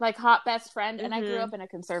character. Like hot best friend. And I grew up in a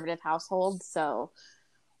conservative household, so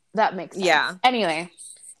that makes sense. Yeah. Anyway.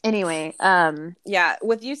 Anyway, yeah,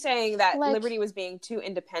 with you saying that like, Liberty was being too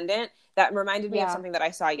independent, that reminded me of something that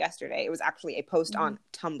I saw yesterday. It was actually a post on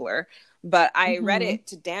Tumblr, but I read it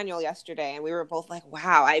to Daniel yesterday, and we were both like,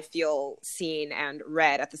 wow, I feel seen and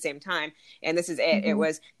read at the same time. And this is it. It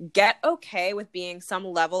was, get okay with being some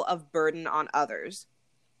level of burden on others.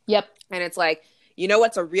 Yep. And it's like, you know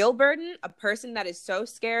what's a real burden? A person that is so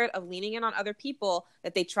scared of leaning in on other people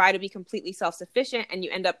that they try to be completely self-sufficient, and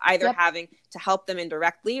you end up either having to help them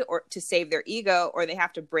indirectly or to save their ego, or they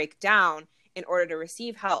have to break down in order to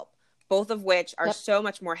receive help, both of which are so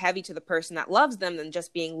much more heavy to the person that loves them than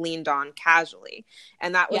just being leaned on casually.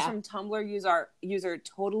 And that was from Tumblr user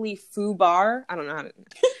Totally Foobar. I don't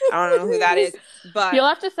know who that is, but you'll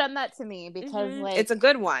have to send that to me because like it's a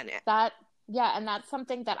good one. Yeah, and that's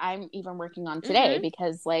something that I'm even working on today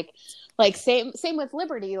because like same with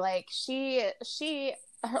Liberty, like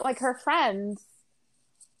her friends,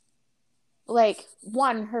 like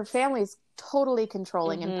her family's totally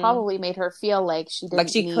controlling and probably made her feel like she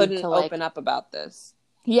couldn't open up about this.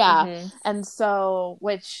 Yeah. And so,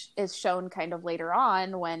 which is shown kind of later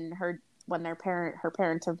on when her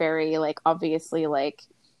parents are very like obviously like,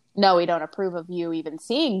 no, we don't approve of you even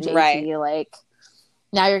seeing JT. Right. Like,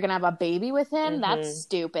 now you're gonna have a baby with him? That's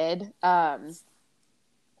stupid. And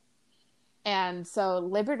so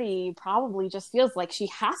Liberty probably just feels like she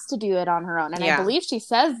has to do it on her own. And I believe she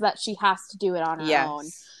says that she has to do it on her own.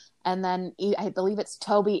 And then I believe it's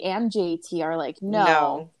Toby and JT are like,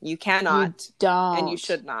 no, you cannot. You don't. And you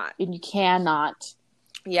should not. And you cannot.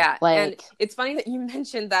 Yeah. Like, and it's funny that you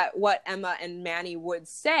mentioned that what Emma and Manny would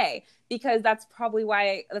say, because that's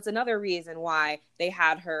another reason why they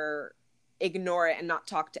had her ignore it and not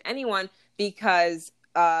talk to anyone, because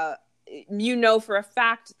you know for a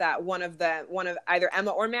fact that one of either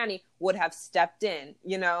Emma or Manny would have stepped in,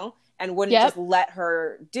 and wouldn't just let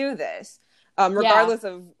her do this. Regardless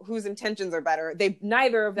of whose intentions are better,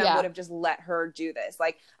 neither of them would have just let her do this.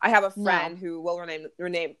 Like, I have a friend who will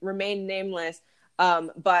remain nameless,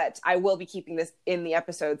 but I will be keeping this in the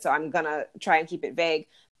episode, so I'm gonna try and keep it vague.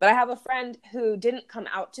 But I have a friend who didn't come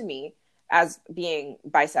out to me as being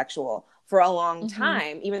bisexual for a long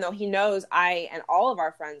time, even though he knows I and all of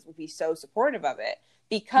our friends would be so supportive of it,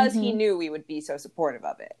 because he knew we would be so supportive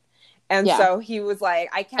of it. And so he was like,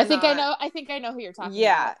 I think I know who you're talking about.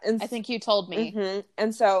 Yeah. I think you told me.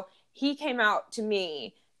 And so he came out to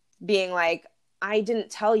me being like, I didn't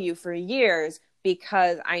tell you for years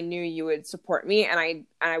because I knew you would support me, and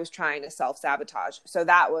I was trying to self-sabotage. So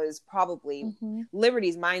that was probably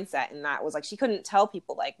Liberty's mindset, and that was like, she couldn't tell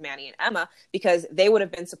people like Manny and Emma because they would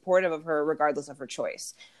have been supportive of her regardless of her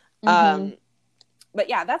choice. But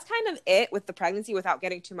yeah, that's kind of it with the pregnancy without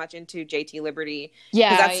getting too much into JT Liberty.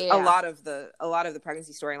 Yeah, that's a lot of the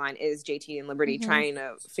pregnancy storyline is JT and Liberty trying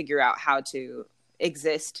to figure out how to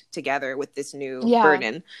exist together with this new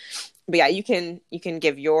burden. But yeah, you can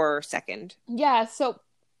give your second. Yeah, so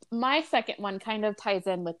my second one kind of ties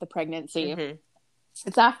in with the pregnancy.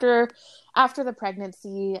 It's after the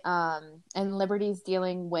pregnancy, and Liberty's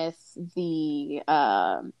dealing with the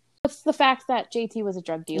what's the fact that JT was a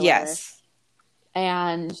drug dealer. Yes.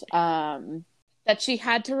 And that she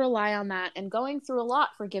had to rely on that and going through a lot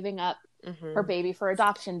for giving up her baby for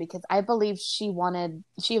adoption, because I believe she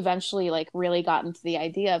eventually like really got into the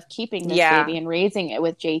idea of keeping this baby and raising it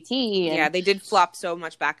with JT. And, they did flop so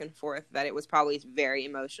much back and forth that it was probably very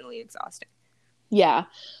emotionally exhausting. Yeah.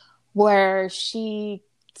 Where she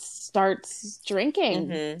starts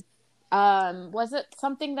drinking. Was it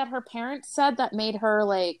something that her parents said that made her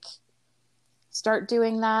like start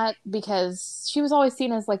doing that? Because she was always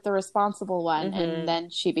seen as like the responsible one, and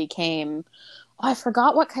then she became, I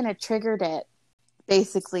forgot what kind of triggered it.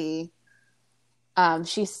 Basically,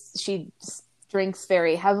 she drinks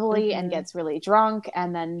very heavily and gets really drunk,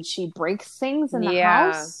 and then she breaks things in the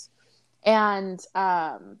house. And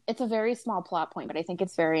it's a very small plot point, but I think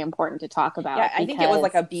it's very important to talk about. Yeah, I think it was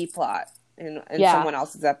like a B plot in someone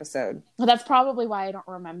else's episode. Well, that's probably why I don't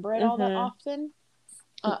remember it all that often,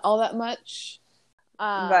 all that much.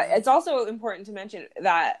 But it's also important to mention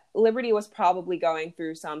that Liberty was probably going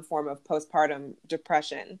through some form of postpartum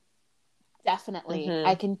depression. Definitely.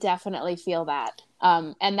 I can definitely feel that.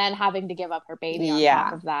 And then having to give up her baby on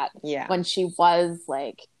top of that. Yeah. When she was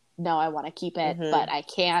like, no, I want to keep it, but I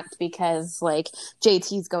can't because like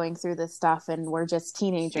JT's going through this stuff and we're just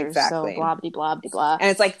teenagers. Exactly. So blah, blah, blah, blah, blah. And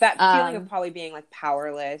it's like that feeling of probably being like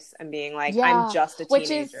powerless and being like, I'm just a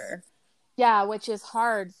teenager. Which is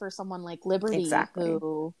hard for someone like Liberty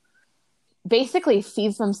who basically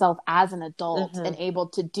sees themselves as an adult and able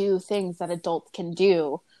to do things that adults can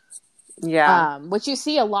do. Yeah. Which you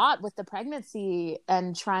see a lot with the pregnancy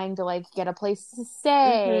and trying to like get a place to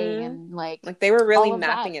stay and like they were really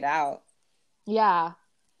mapping it out. Yeah.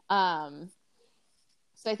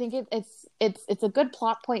 So I think it's a good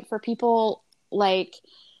plot point for people like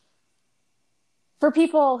for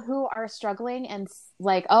people who are struggling and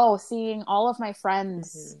like, oh, seeing all of my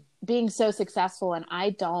friends being so successful and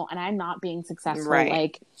I don't, and I'm not being successful. Right.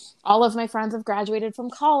 Like all of my friends have graduated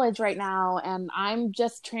from college right now and I'm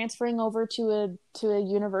just transferring over to a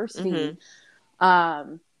university.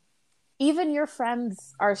 Even your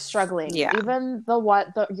friends are struggling. Yeah. Even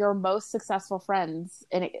your most successful friends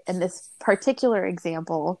in this particular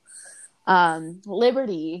example,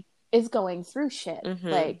 Liberty is going through shit.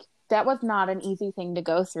 Like that was not an easy thing to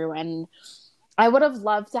go through. And I would have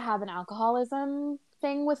loved to have an alcoholism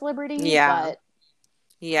thing with Liberty. Yeah. But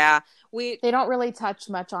yeah. They don't really touch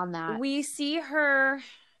much on that. We see her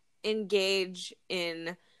engage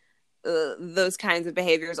in those kinds of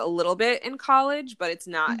behaviors a little bit in college, but it's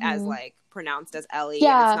not as like pronounced as Ellie.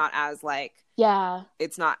 Yeah. And it's not as like,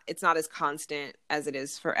 it's not as constant as it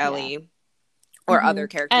is for Ellie or other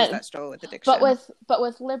characters that struggle with addiction. But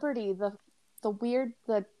with Liberty, the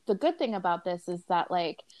good thing about this is that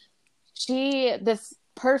like this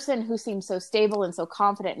person who seems so stable and so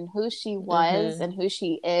confident in who she was and who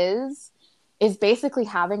she is basically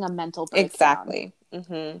having a mental breakdown. Exactly.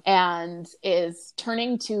 And is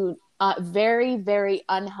turning to very, very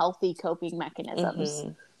unhealthy coping mechanisms.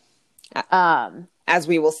 As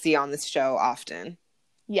we will see on this show often.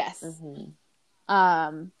 Yes.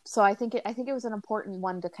 So I think it was an important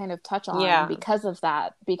one to kind of touch on because of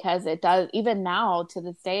that, because it does, even now to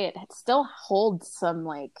this day, it still holds some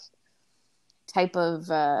like type of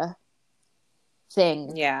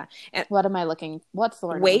thing. Yeah. And what's the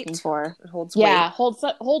word weight? I'm looking for? It holds weight. Yeah,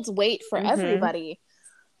 holds weight for everybody.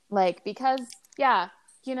 Like, because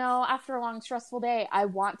after a long stressful day, I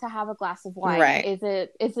want to have a glass of wine. Right. Is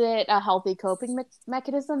it a healthy coping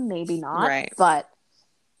mechanism? Maybe not. Right. But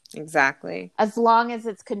exactly. As long as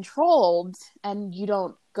it's controlled and you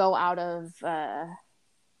don't go out of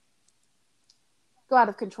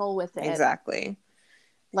control with it. Exactly.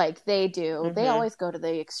 Like they do. They always go to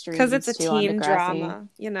the extremes because it's a teen drama.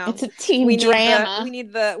 It's a teen drama. We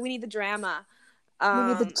need the drama.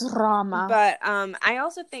 We need the drama. But I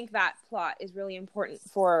also think that plot is really important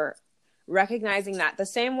for recognizing that the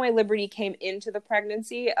same way Liberty came into the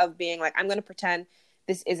pregnancy of being like, I'm going to pretend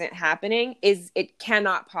this isn't happening, it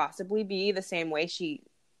cannot possibly be the same way she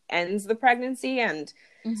ends the pregnancy. And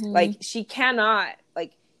like, she cannot,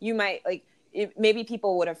 like, you might, like, maybe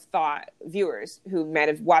people would have thought, viewers who might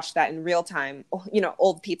have watched that in real time,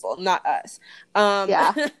 old people, not us.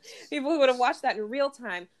 People who would have watched that in real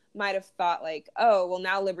time might have thought like, oh, well,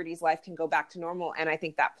 now Liberty's life can go back to normal. And I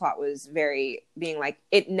think that plot was very being like,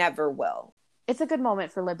 it never will. It's a good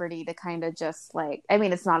moment for Liberty to kind of just like, I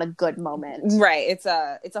mean, it's not a good moment. Right. It's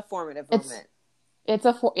a formative moment. It's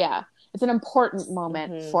an important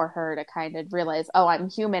moment for her to kind of realize, oh, I'm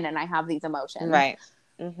human and I have these emotions. Right.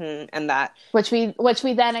 And that. Which we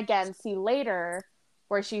then again see later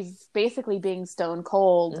where she's basically being stone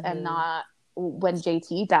cold and not when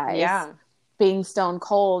JT dies. Yeah. Being stone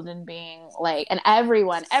cold and being like, and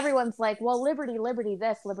everyone's like, well, Liberty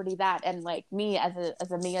this, Liberty that. And like me as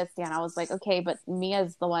a Mia stan, I was like, okay, but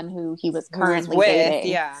Mia's the one who he was currently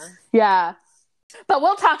dating. Yeah. Yeah. But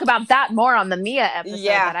we'll talk about that more on the Mia episode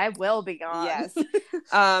that I will be on. Yes.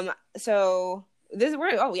 So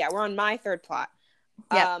we're on my third plot.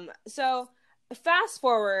 Yep. So fast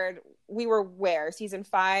forward, we were where? Season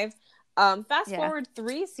 5? Forward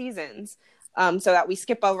 3 seasons. So that we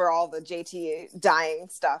skip over all the JT dying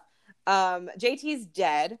stuff. JT's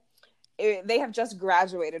dead. They have just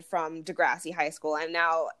graduated from Degrassi High School, and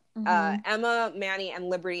now Emma, Manny, and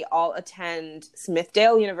Liberty all attend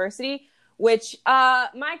Smithdale University, which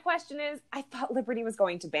my question is, I thought Liberty was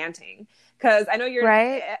going to Banting, because I know you're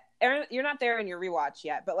right. Erin, you're not there in your rewatch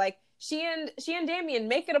yet, but like she and Damien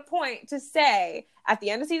make it a point to say at the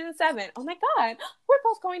end of season 7, oh my god, we're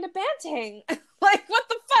both going to Banting. Like, what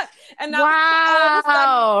the fuck? And now all of a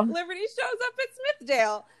sudden, Liberty shows up at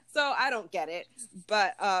Smithdale. So I don't get it.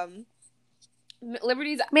 But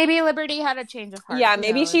maybe Liberty had a change of heart. Yeah,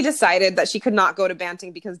 maybe she decided that she could not go to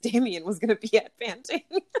Banting because Damien was going to be at Banting.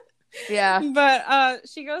 Yeah. But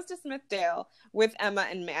she goes to Smithdale with Emma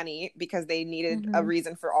and Manny because they needed a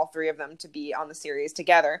reason for all three of them to be on the series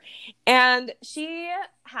together. And she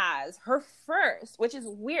has her first, which is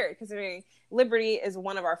weird considering Liberty is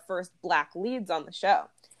one of our first Black leads on the show.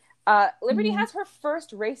 Liberty has her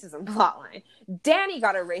first racism plotline. Danny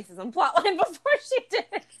got a racism plotline before she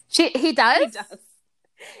did. He does? He does.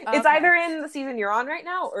 It's either in the season you're on right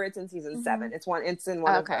now or it's in season 7. It's in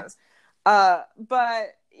one of those.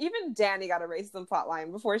 But even Danny got a racism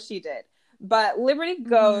plotline before she did. But Liberty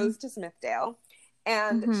goes to Smithdale,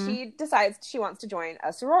 and she decides she wants to join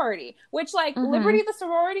a sorority, which, like, Liberty, the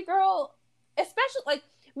sorority girl, especially, like,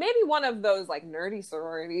 maybe one of those, like, nerdy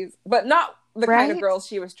sororities, but not the kind of girls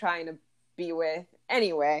she was trying to be with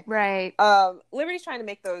anyway. Right. Liberty's trying to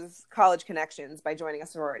make those college connections by joining a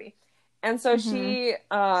sorority. And so she's,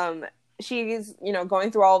 you know,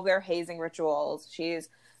 going through all of their hazing rituals. She's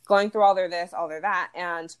going through all their this, all their that.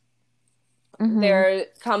 And there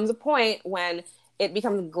comes a point when it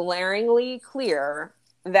becomes glaringly clear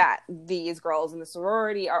that these girls in the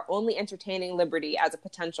sorority are only entertaining Liberty as a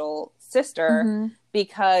potential sister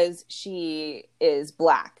because she is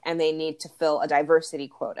Black and they need to fill a diversity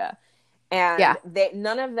quota. And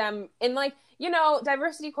none of them, and, like, you know,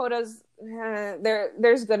 diversity quotas,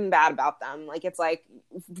 there's good and bad about them. Like, it's like,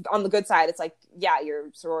 on the good side, it's like, yeah,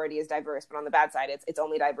 your sorority is diverse, but on the bad side, it's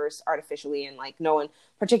only diverse artificially, and, like, no one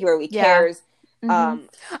particularly cares.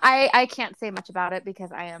 I can't say much about it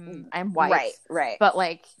because I'm white. Right. But,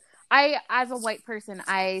 like, as a white person,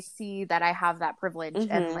 I see that I have that privilege,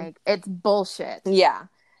 and, like, it's bullshit. Yeah.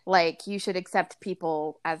 Like, you should accept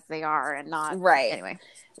people as they are and not... Anyway.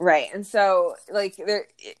 Right. And so, like,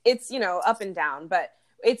 it's, you know, up and down, but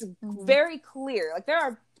it's very clear. Like,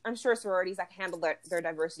 I'm sure sororities that handle their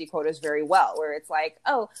diversity quotas very well, where it's like,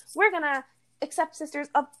 oh, we're going to accept sisters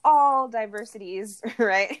of all diversities,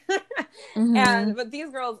 right? But these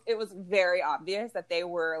girls, it was very obvious that they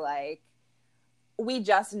were like, we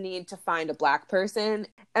just need to find a Black person.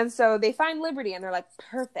 And so they find Liberty and they're like,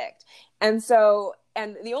 perfect. And so,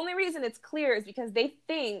 and the only reason it's clear is because they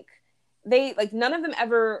think none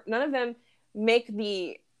of them make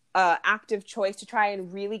the active choice to try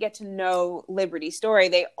and really get to know Liberty's story.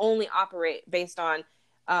 They only operate based on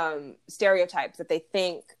stereotypes that they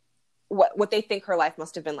think, what they think her life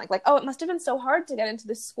must have been like, oh, it must have been so hard to get into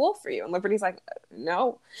this school for you. And Liberty's like,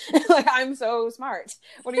 no, like, I'm so smart.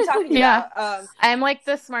 What are you talking about? I'm, like,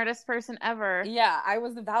 the smartest person ever. Yeah, I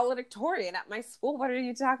was the valedictorian at my school. What are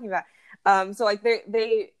you talking about? So, like,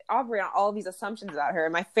 they operate on all of these assumptions about her.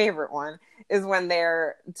 And my favorite one is when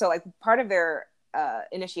part of their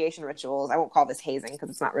initiation rituals, I won't call this hazing because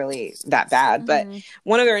it's not really that bad, but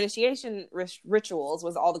one of their initiation rituals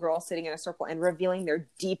was all the girls sitting in a circle and revealing their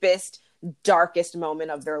deepest, darkest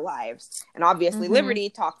moment of their lives. And obviously Liberty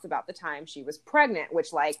talks about the time she was pregnant,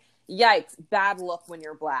 which, like, yikes, bad look when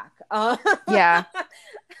you're Black. Yeah.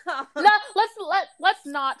 No, let's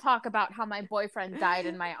not talk about how my boyfriend died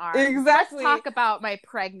in my arms. Exactly. Let's talk about my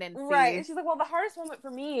pregnancy. Right. And she's like, well, the hardest moment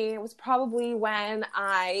for me was probably when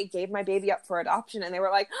I gave my baby up for adoption, and they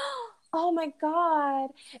were like, oh my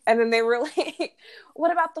God. And then they were like,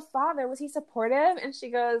 what about the father? Was he supportive? And she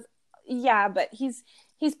goes, yeah, but he's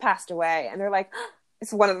passed away. And they're like,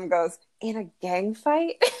 so one of them goes, in a gang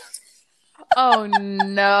fight? Oh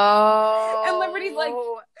no. And Liberty's like,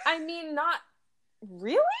 I mean, not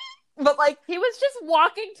really, but, like, he was just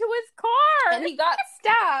walking to his car and he got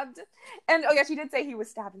stabbed. And oh yeah, she did say he was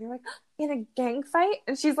stabbed. And they're like, in a gang fight?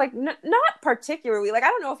 And she's like, not particularly. Like, I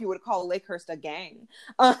don't know if you would call Lakehurst a gang.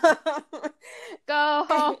 Go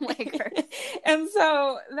home, Lakehurst. And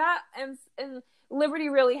so that, and Liberty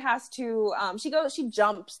really has to, she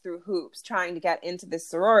jumps through hoops trying to get into this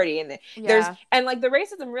sorority, and and, like, the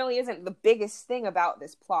racism really isn't the biggest thing about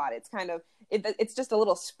this plot. It's kind of, it's just a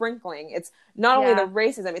little sprinkling. It's not only the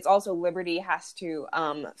racism, it's also Liberty has to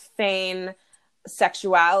feign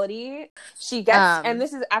sexuality. She gets, and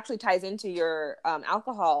this is actually ties into your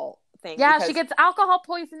alcohol thing. Yeah, she gets alcohol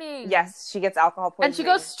poisoning. Yes, she gets alcohol poisoning. And she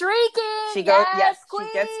goes streaking. She gets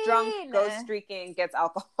drunk, goes streaking, gets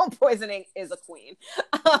alcohol poisoning, is a queen.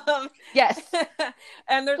 Yes.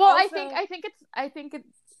 And there's I think it's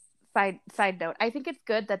side note. I think it's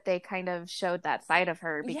good that they kind of showed that side of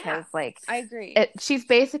her because, like, I agree. She's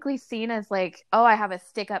basically seen as, like, oh, I have a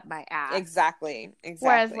stick up my ass. Exactly.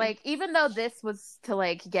 Whereas, like, even though this was to,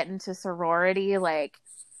 like, get into sorority, like,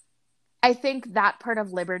 I think that part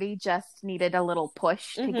of Liberty just needed a little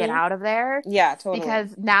push to get out of there. Yeah, totally.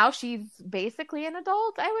 Because now she's basically an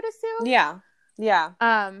adult, I would assume. Yeah. Yeah.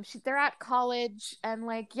 They're at college, and,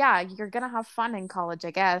 like, yeah, you're gonna have fun in college,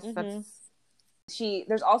 I guess.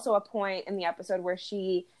 There's also a point in the episode where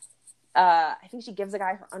she, I think she gives a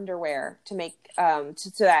guy her underwear to make, so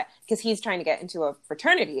that, because he's trying to get into a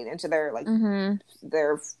fraternity, into their, like,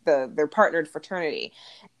 their partnered fraternity.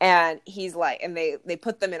 And he's like, and they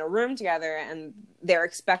put them in a room together, and they're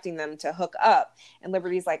expecting them to hook up. And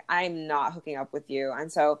Liberty's like, I'm not hooking up with you.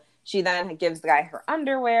 And so she then gives the guy her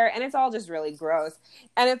underwear, and it's all just really gross.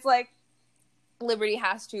 And it's like, Liberty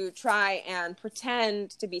has to try and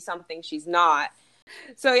pretend to be something she's not.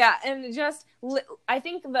 So yeah, and just I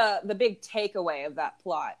think the big takeaway of that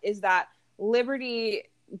plot is that Liberty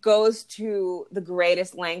goes to the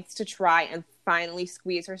greatest lengths to try and finally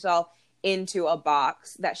squeeze herself into a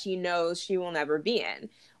box that she knows she will never be in.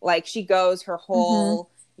 Like, she goes her whole,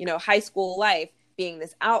 high school life being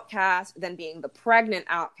this outcast, then being the pregnant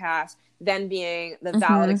outcast, then being the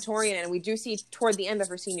valedictorian. And we do see toward the end of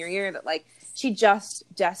her senior year that, like, she just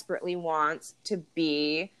desperately wants to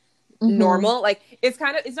be normal. Like, it's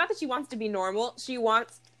not that she wants to be normal. She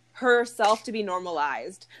wants herself to be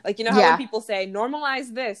normalized. Like, you know how when people say,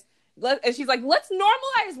 normalize this, and she's like, let's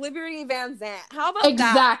normalize Liberty Van Zandt. How about that?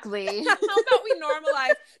 Exactly. How about we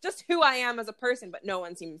normalize just who I am as a person? But no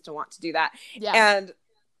one seems to want to do that. Yeah. And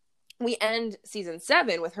we end season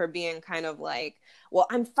 7 with her being kind of like, well,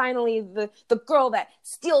 I'm finally the girl that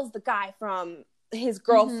steals the guy from his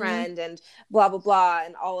girlfriend and blah, blah, blah,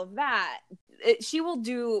 and all of that.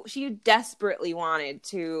 She desperately wanted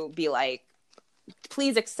to be like,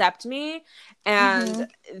 please accept me. And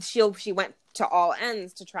she went to all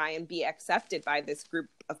ends to try and be accepted by this group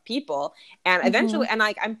of people. And eventually, and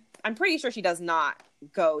like, I'm pretty sure she does not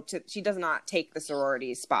take the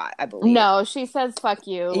sorority spot, I believe. No, she says, fuck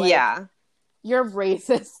you. Like, yeah. You're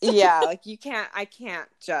racist. Yeah. Like, I can't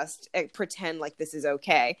just pretend like this is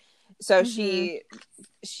okay. So she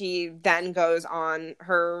then goes on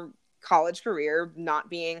her college career,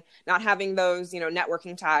 not having those,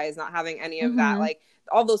 networking ties, not having any of that, like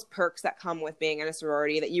all those perks that come with being in a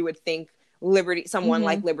sorority that you would think someone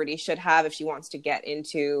like Liberty should have if she wants to get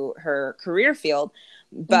into her career field.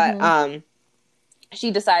 But she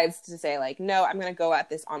decides to say, like, no, I'm going to go at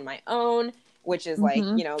this on my own, which is like,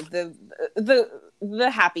 the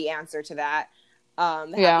happy answer to that,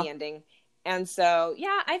 the happy ending. And so,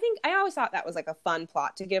 yeah, I always thought that was like a fun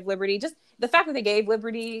plot to give Liberty. Just the fact that they gave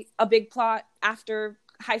Liberty a big plot after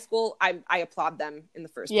high school, I applaud them in the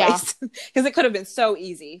first place. Because it could have been so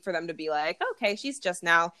easy for them to be like, okay, she's just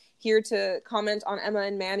now here to comment on Emma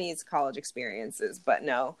and Manny's college experiences. But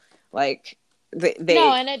no, like,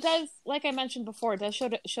 no, and it does, like I mentioned before, it does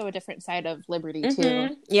show a different side of Liberty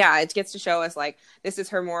too. Yeah, it gets to show us, like, this is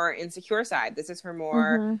her more insecure side. This is her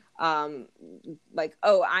more like,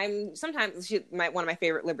 oh, sometimes one of my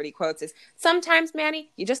favorite Liberty quotes is, sometimes,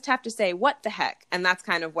 Manny, you just have to say what the heck. And that's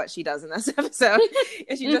kind of what she does in this episode.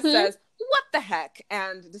 And she just says what the heck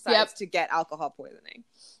and decides to get alcohol poisoning.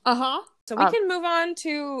 So we can move on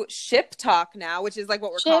to ship talk now, which is like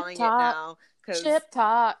what we're calling it now. Ship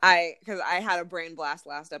talk. Because I had a brain blast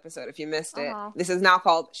last episode. If you missed it, this is now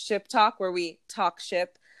called Ship Talk, where we talk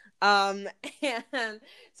ship. And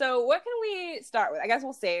so, what can we start with? I guess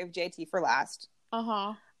we'll save JT for last.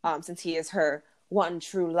 Since he is her one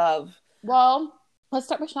true love. Well, let's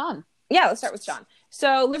start with Sean. Yeah, let's start with Sean.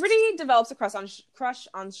 So Liberty develops a crush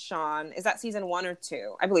on Sean. Is that season 1 or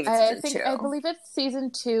 2? I believe it's season 2. I believe it's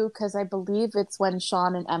season 2 because I believe it's when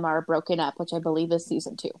Sean and Emma are broken up, which I believe is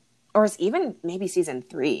season 2. Or it's even maybe season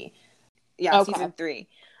 3. Yeah, okay. Season 3.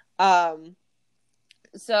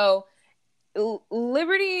 So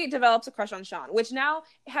Liberty develops a crush on Sean, which now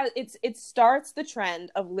it starts the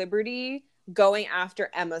trend of Liberty going after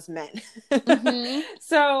Emma's men.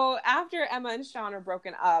 So after Emma and Sean are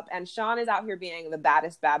broken up, and Sean is out here being the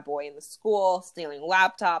baddest bad boy in the school, stealing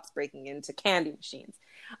laptops, breaking into candy machines,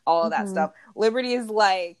 all of that stuff. Liberty is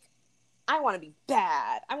like, I want to be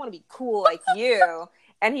bad. I want to be cool like you.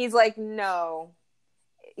 And he's like, no.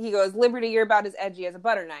 He goes, Liberty, you're about as edgy as a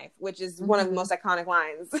butter knife, which is one of the most iconic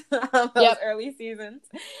lines of those early seasons.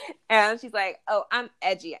 And she's like, oh, I'm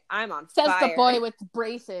edgy. I'm on fire. Says the boy with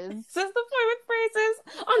braces. Says the boy with braces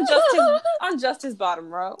on just his bottom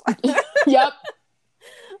row. Yep.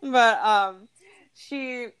 But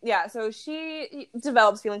so she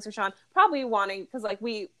develops feelings for Sean, probably wanting, because like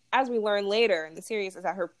as we learn later in the series, is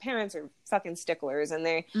that her parents are fucking sticklers, and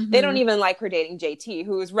they don't even like her dating JT,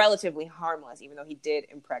 who is relatively harmless, even though he did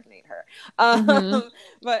impregnate her.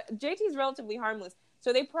 But JT's relatively harmless,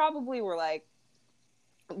 so they probably were like,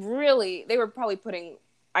 they were probably putting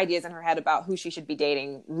ideas in her head about who she should be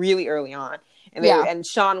dating really early on, and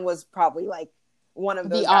Sean was probably like one of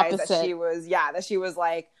those guys that she was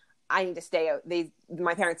like, I need to stay.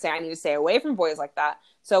 My parents say I need to stay away from boys like that.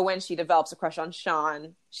 So when she develops a crush on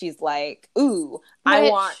Sean, she's like, ooh, I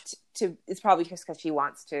want to. It's probably just because she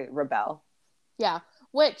wants to rebel. Yeah.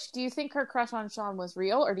 Which, do you think her crush on Sean was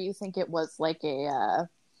real, or do you think it was like a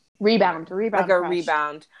rebound? Like a crush?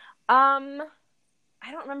 Rebound. I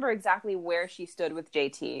don't remember exactly where she stood with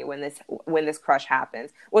JT when this crush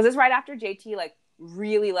happens. Was this right after JT like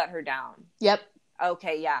really let her down? Yep.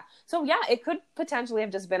 Okay, yeah. So yeah, it could potentially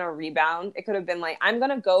have just been a rebound. It could have been like, I'm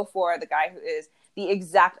gonna go for the guy who is the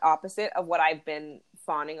exact opposite of what I've been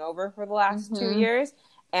fawning over for the last 2 years.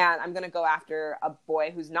 And I'm gonna go after a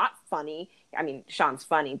boy who's not funny. I mean, Sean's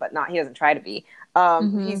funny, but he doesn't try to be.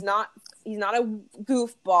 He's not a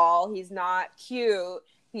goofball. He's not cute.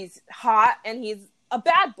 He's hot and he's a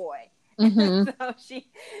bad boy. That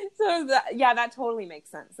totally makes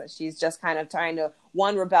sense that she's just kind of trying to,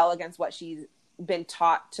 one, rebel against what she's been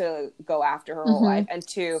taught to go after her whole life, and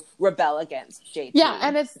two, rebel against JT. Yeah,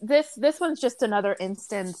 and it's this one's just another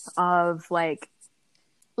instance of like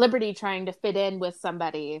Liberty trying to fit in with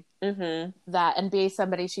somebody that and be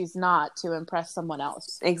somebody she's not to impress someone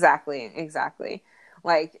else. Exactly.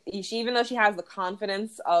 Like, even though she has the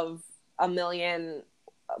confidence of a million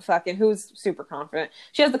fucking, who's super confident,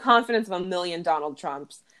 she has the confidence of a million Donald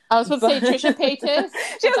Trumps. I was supposed to say Trisha Paytas.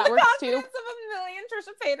 She has the confidence of a million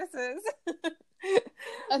Trisha Paytases.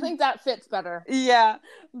 I think that fits better. Yeah,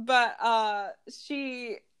 but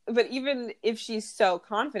even if she's so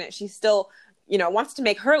confident, she still, wants to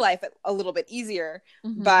make her life a little bit easier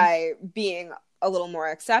by being a little more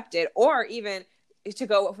accepted, or even to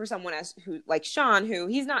go for someone who, like Sean, who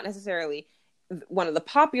he's not necessarily one of the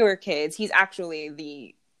popular kids. He's actually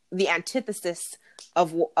the antithesis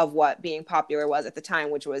of what being popular was at the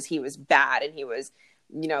time, which was he was bad and he was,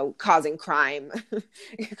 causing crime,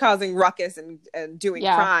 causing ruckus and doing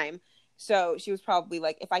crime. So she was probably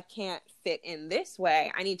like, if I can't fit in this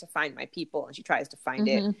way, I need to find my people. And she tries to find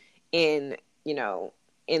it in,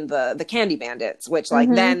 in the Candy Bandits, which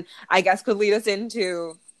then I guess could lead us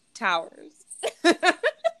into Towers.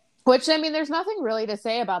 Which, I mean, there's nothing really to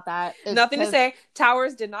say about that. Nothing to say.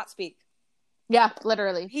 Towers did not speak. Yeah,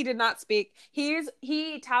 literally. He did not speak.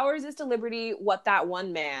 Towers is to Liberty what that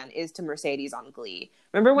one man is to Mercedes on Glee.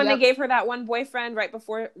 Remember when they gave her that one boyfriend right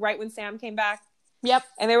when Sam came back? Yep.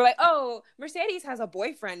 And they were like, oh, Mercedes has a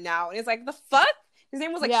boyfriend now. And it's like, the fuck? His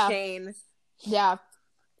name was Shane. Yeah.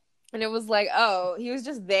 And it was like, oh, he was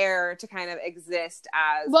just there to kind of exist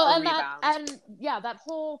as a rebound. That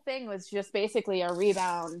whole thing was just basically a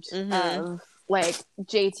rebound of like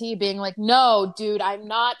JT being like, no, dude, I'm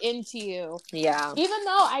not into you. Yeah. Even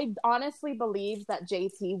though I honestly believe that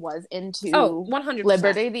JT was into 100%.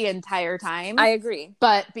 Liberty the entire time. I agree.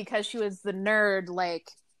 But because she was the nerd,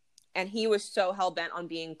 like... And he was so hell-bent on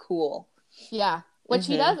being cool. Yeah. Which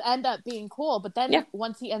he does end up being cool, but then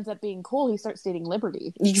once he ends up being cool, he starts dating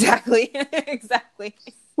Liberty. Exactly. Exactly.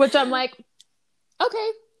 Which I'm like, okay.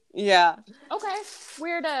 Yeah. Okay.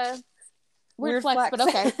 Weird flex, but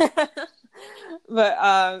okay.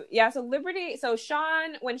 But so Liberty,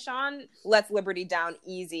 when Sean lets Liberty down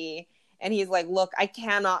easy, and he's like, look, I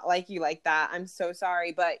cannot like you like that. I'm so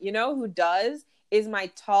sorry. But you know who does? Is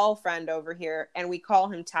my tall friend over here, and we call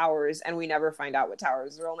him Towers, and we never find out what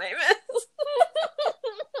Towers' real name is.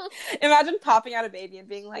 Imagine popping out a baby and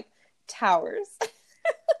being like, Towers.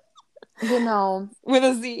 With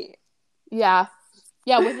a Z. Yeah.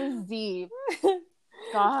 Yeah, with a Z.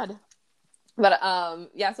 God. But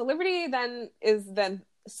so Liberty is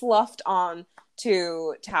sloughed on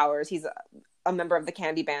to Towers. He's a member of the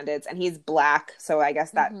Candy Bandits, and he's black, so I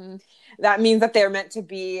guess that means that they're meant to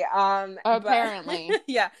be apparently. But,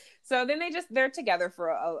 yeah. So then they're together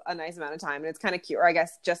for a nice amount of time, and it's kind of cute, or I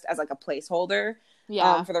guess just as like a placeholder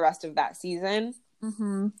for the rest of that season.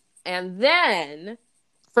 And then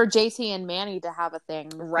for JT and Manny to have a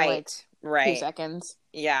thing right 2 seconds.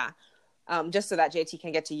 Yeah. Just so that JT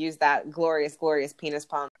can get to use that glorious penis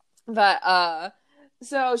pump. But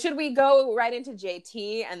so should we go right into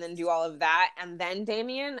JT and then do all of that and then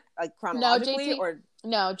Damian, like chronologically?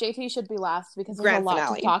 No, JT should be last because there's a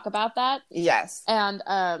lot to talk about that. Yes.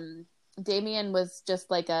 And Damian was just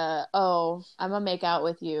like I'm gonna make out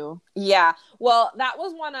with you. Yeah. Well, that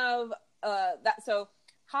was one of that. So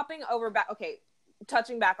hopping over back. Okay.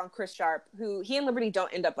 Touching back on Chris Sharp, who he and Liberty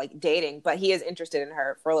don't end up like dating, but he is interested in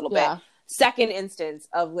her for a little bit. Second instance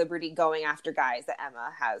of Liberty going after guys that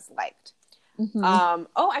Emma has liked. I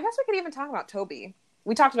guess we could even talk about Toby.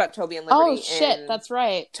 We talked about Toby and Liberty. Oh shit, that's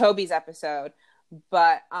right. Toby's episode,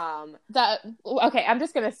 but okay. I'm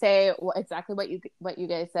just gonna say exactly what you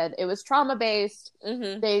guys said. It was trauma based.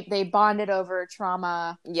 They bonded over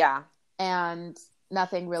trauma. Yeah, and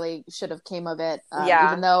nothing really should have came of it.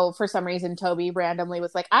 Even though for some reason Toby randomly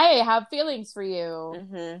was like, I have feelings for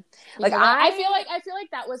you. Like I feel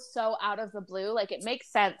like that was so out of the blue. Like it makes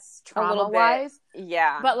sense trauma wise.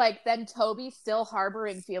 Yeah. But like then Toby still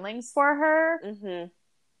harboring feelings for her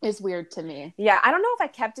is weird to me. Yeah. I don't know if I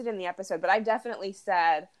kept it in the episode, but I definitely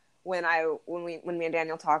said when me and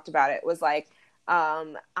Daniel talked about it was like,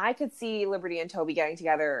 I could see Liberty and Toby getting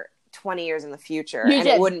together 20 years in the future,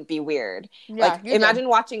 it wouldn't be weird. Yeah, like, imagine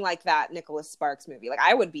watching like that Nicholas Sparks movie. Like,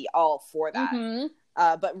 I would be all for that. Mm-hmm.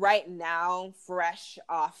 But right now, fresh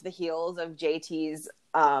off the heels of JT's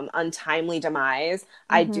untimely demise,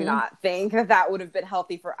 I do not think that would have been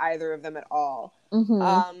healthy for either of them at all.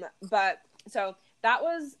 But so that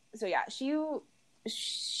was, so yeah,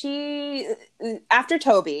 she after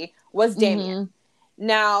Toby was Damien.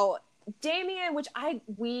 Now Damien, which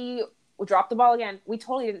we dropped the ball again. We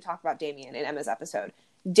totally didn't talk about Damien in Emma's episode.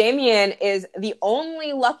 Damien is the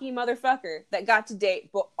only lucky motherfucker that got to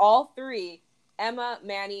date all three, Emma,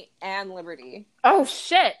 Manny, and Liberty. Oh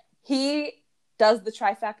shit! He does the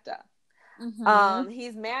trifecta.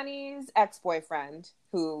 He's Manny's ex-boyfriend,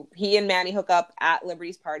 who he and Manny hook up at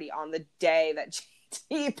Liberty's party on the day that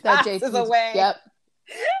JT passes away. Yep.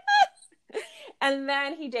 And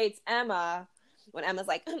then he dates Emma when Emma's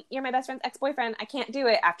like, "You're my best friend's ex-boyfriend. I can't do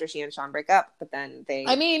it," after she and Sean break up. But then they...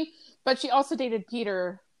 I mean, but she also dated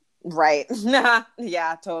Peter. Right.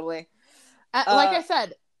 Yeah, totally. Like I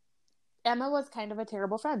said, Emma was kind of a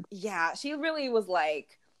terrible friend. Yeah, she really was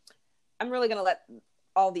like, I'm really going to let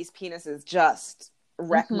all these penises just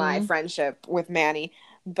wreck my friendship with Manny.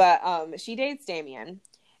 But she dates Damien.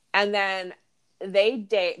 And then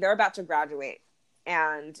they're about to graduate.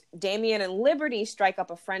 And Damien and Liberty strike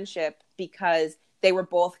up a friendship because they were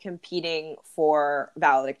both competing for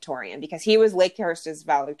valedictorian, because he was Lakehurst's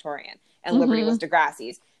valedictorian and Liberty was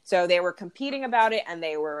Degrassi's. So they were competing about it, and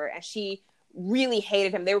she really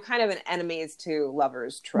hated him. They were kind of an enemies to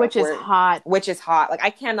lovers trope. Which is hot. Like,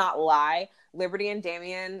 I cannot lie. Liberty and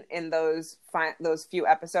Damien in those few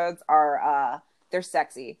episodes are, they're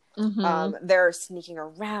sexy. They're sneaking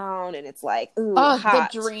around, and it's like, ooh,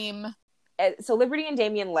 hot. The dream. So Liberty and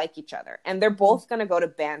Damien like each other, and they're both going to go to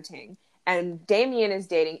Banting, and Damien is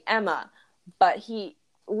dating Emma, but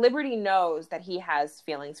Liberty knows that he has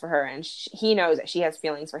feelings for her, and he knows that she has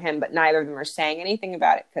feelings for him, but neither of them are saying anything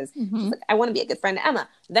about it, because she's like, I want to be a good friend to Emma.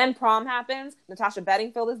 Then prom happens, Natasha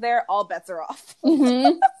Bedingfield is there, all bets are off.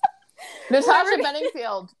 Natasha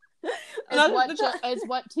Bedingfield is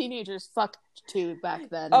what teenagers fucked to back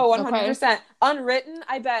then. Oh, 100%. Okay? Unwritten,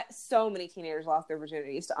 I bet so many teenagers lost their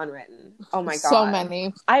virginities to Unwritten. Oh my god. So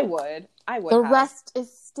many. I would. The rest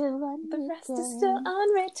is still unwritten. The rest is still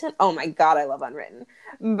unwritten. Oh my god, I love Unwritten.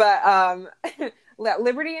 But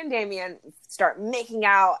Liberty and Damien start making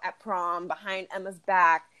out at prom behind Emma's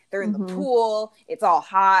back. They're in the pool. It's all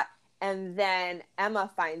hot. And then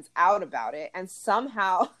Emma finds out about it and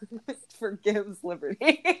somehow forgives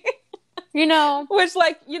Liberty. Which,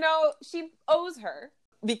 like, she owes her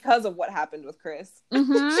because of what happened with Chris. She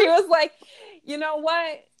was like, you know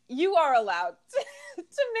what? You are allowed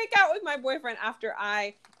to make out with my boyfriend after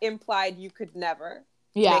I implied you could never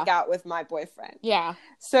make out with my boyfriend. Yeah.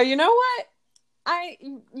 So you know what?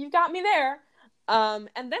 You got me there. And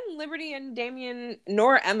then Liberty and Damien,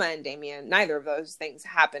 nor Emma and Damien, neither of those things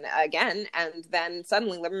happen again. And then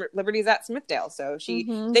suddenly Liberty's at Smithdale. So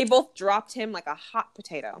they both dropped him like a hot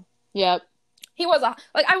potato. Yep. He was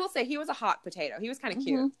I will say he was a hot potato. He was kind of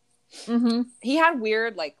cute. He had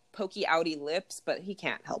weird, like, pokey outy lips, but he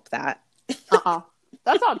can't help that.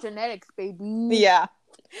 That's all genetics, baby. Yeah.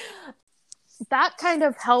 That kind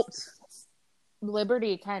of helped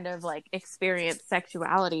Liberty kind of, like, experience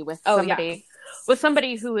sexuality with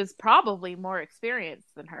somebody who is probably more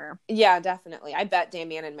experienced than her. Yeah, definitely. I bet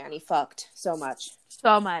Damien and Manny fucked so much.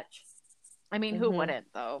 I mean, who wouldn't,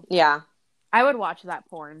 though? Yeah. I would watch that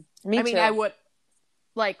porn. Me too. I would,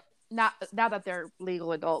 like, not now that they're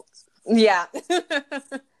legal adults. Yeah.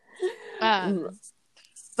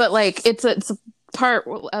 But, like, it's a part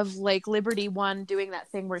of, like, Liberty 1 doing that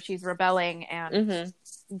thing where she's rebelling and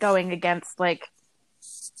going against, like,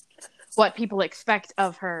 what people expect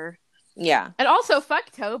of her. Yeah. And also,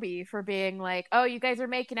 fuck Toby for being like, oh, you guys are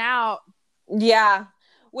making out. Yeah.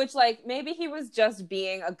 Which, like, maybe he was just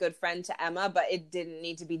being a good friend to Emma, but it didn't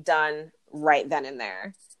need to be done right then and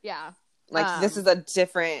there. Yeah. Like,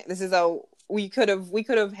 we could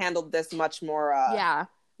have handled this much more,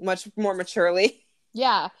 much more maturely.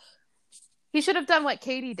 Yeah. He should have done what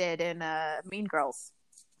Katie did in Mean Girls.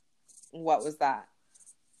 What was that?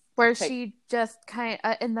 Where she just kind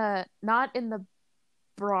of, not in the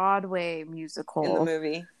Broadway musical. In the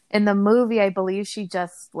movie. In the movie, I believe she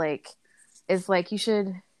just, like, is like, you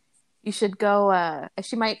should go,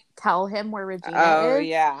 she might tell him where Regina is. Oh,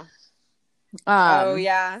 yeah. Oh,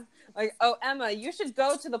 yeah. Like, oh, Emma, you should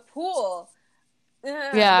go to the pool.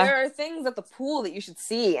 Yeah. There are things at the pool that you should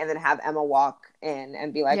see. And then have Emma walk in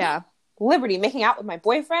and be like, Liberty making out with my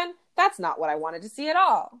boyfriend? That's not what I wanted to see at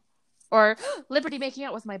all. Or, Liberty making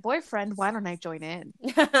out with my boyfriend, why don't I join in?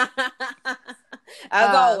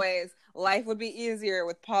 As always, life would be easier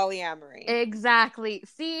with polyamory. Exactly.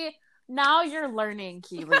 See, now you're learning,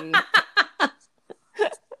 Keely.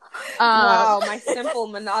 Wow, my simple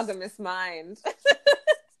monogamous mind.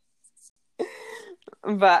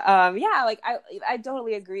 But yeah, like I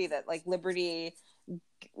totally agree that like Liberty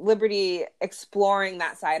exploring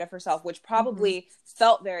that side of herself, which probably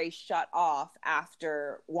felt very shut off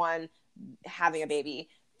after 1, having a baby,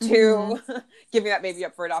 2, giving that baby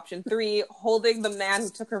up for adoption, 3, holding the man who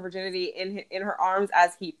took her virginity in her arms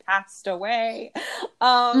as he passed away.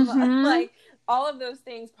 Like all of those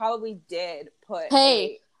things probably did put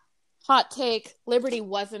hot take, Liberty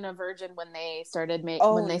wasn't a virgin when they started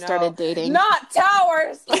started dating. Not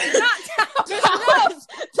Towers. Not Towers. No.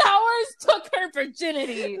 Towers took her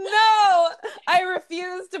virginity. No, I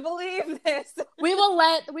refuse to believe this. We will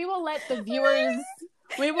let the viewers.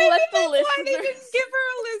 We will let the listeners. Why they didn't give her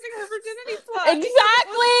a losing her virginity plot?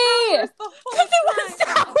 Exactly. Because it was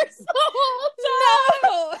Towers the whole time.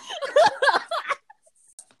 No.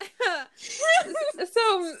 So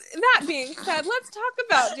that being said, let's talk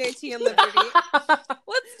about JT and Liberty.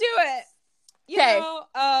 Let's do it. You know,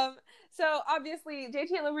 so obviously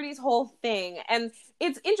JT and Liberty's whole thing, and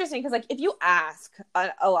it's interesting because like if you ask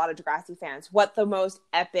a lot of Degrassi fans what the most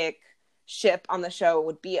epic ship on the show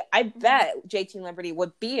would be, I bet JT and Liberty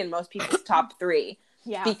would be in most people's top 3.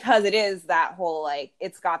 Yeah, because it is that whole like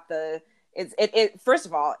it first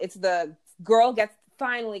of all, it's the girl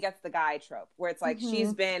finally gets the guy trope where it's like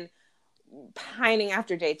she's been pining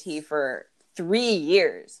after JT for 3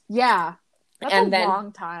 years. Yeah. That's a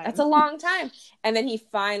long time. That's a long time. And then he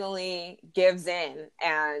finally gives in,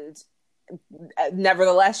 and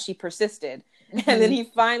nevertheless she persisted. And then he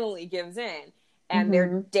finally gives in, and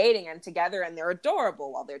they're dating and together, and they're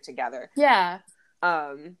adorable while they're together. Yeah.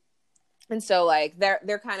 And so like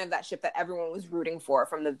they're kind of that ship that everyone was rooting for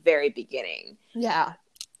from the very beginning. Yeah.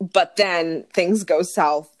 But then things go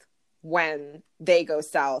south when they go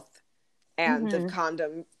south, and the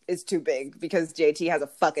condom is too big because JT has a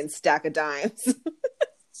fucking stack of dimes.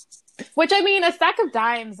 Which, I mean, a stack of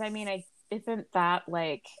dimes, I mean, isn't that,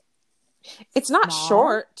 like... It's not small?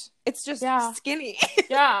 Short. It's just skinny.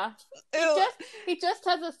 Yeah. He just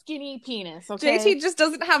has a skinny penis, okay? JT just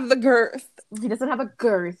doesn't have the girth. He doesn't have a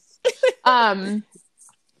girth. Yeah,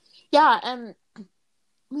 and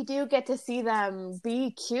we do get to see them be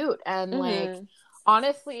cute, and, like...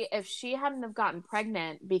 Honestly, if she hadn't have gotten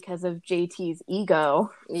pregnant because of JT's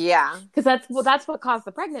ego, because that's what caused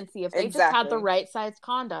the pregnancy. If they just had the right size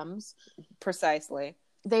condoms, precisely,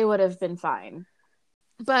 they would have been fine.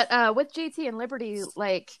 But with JT and Liberty,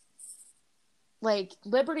 like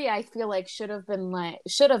Liberty, I feel like should have been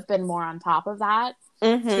more on top of that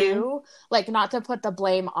too. Like, not to put the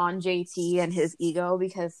blame on JT and his ego,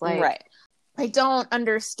 because like I don't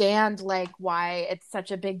understand like why it's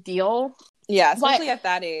such a big deal. Yeah, especially at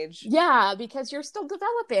that age. Yeah, because you're still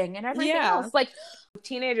developing and everything else. Like,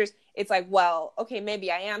 teenagers, it's like, well, okay,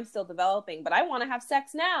 maybe I am still developing, but I want to have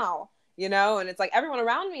sex now, you know? And it's like everyone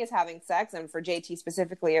around me is having sex. And for JT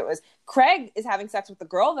specifically, it was Craig is having sex with the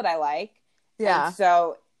girl that I like. Yeah. And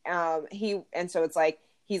so so it's like,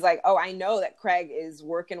 he's like, oh, I know that Craig is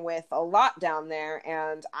working with a lot down there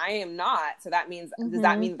and I am not. So that means, does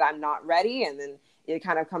that mean that I'm not ready? And then it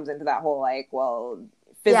kind of comes into that whole like, well,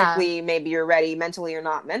 physically, maybe you're ready. Mentally, you're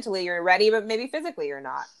not. Mentally, you're ready, but maybe physically, you're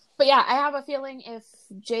not. But yeah, I have a feeling if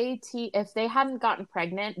they hadn't gotten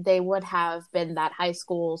pregnant, they would have been that high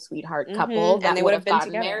school sweetheart couple, that and they would have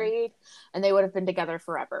been married, and they would have been together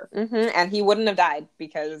forever. And he wouldn't have died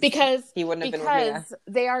because he wouldn't have been with Mia. Because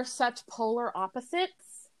they are such polar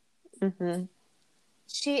opposites.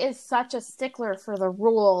 She is such a stickler for the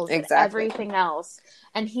rules and everything else.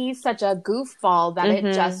 And he's such a goofball that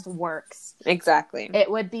it just works. Exactly.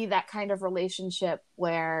 It would be that kind of relationship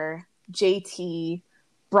where JT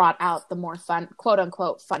brought out the more fun, quote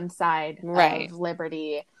unquote, fun side of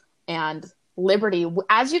Liberty. And Liberty,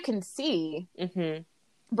 as you can see,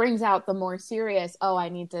 brings out the more serious, I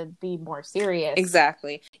need to be more serious.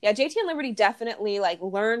 Exactly. Yeah, JT and Liberty definitely like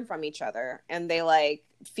learn from each other, and they like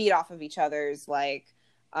feed off of each other's like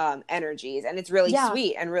energies, and it's really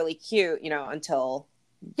sweet and really cute, you know, until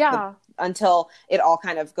it all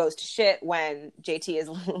kind of goes to shit when JT is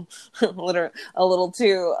a little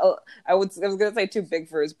too I was gonna say too big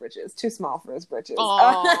for his britches, too small for his britches.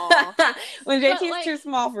 When JT's too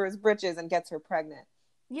small for his britches and gets her pregnant.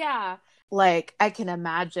 Yeah, like I can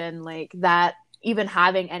imagine like that even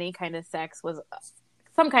having any kind of sex was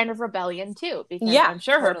some kind of rebellion too, because I'm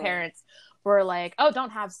sure her parents were like, oh, don't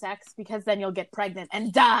have sex because then you'll get pregnant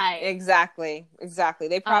and die. Exactly.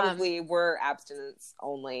 They probably were abstinence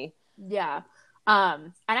only. Yeah.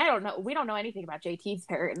 And we don't know anything about JT's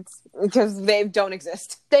parents. Because they don't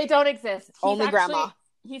exist. They don't exist. Only grandma.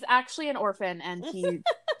 He's actually an orphan, and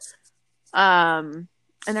and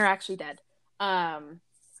they're actually dead.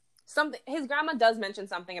 His grandma does mention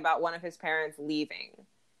something about one of his parents leaving.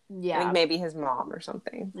 Yeah. I think maybe his mom or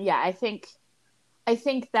something. Yeah, I think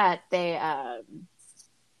that they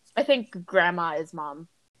I think grandma is mom.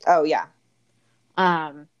 Oh yeah.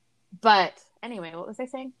 But anyway, what was I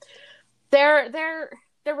saying? Their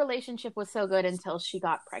relationship was so good until she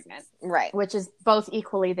got pregnant. Right. Which is both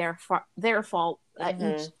equally their fault,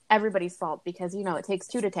 everybody's fault, because it takes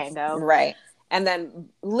two to tango. Right. And then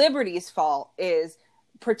Liberty's fault is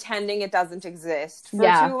pretending it doesn't exist for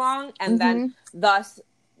too long, and then thus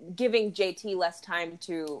giving JT less time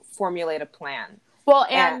to formulate a plan. Well,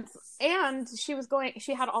 and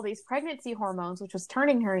she had all these pregnancy hormones, which was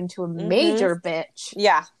turning her into a major bitch.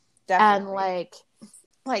 Yeah, definitely.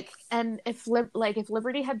 And if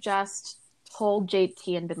Liberty had just told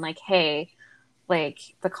JT and been like, hey, like,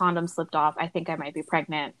 the condom slipped off, I think I might be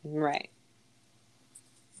pregnant. Right.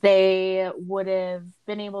 They would have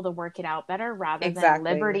been able to work it out better, rather than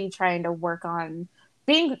Liberty trying to work on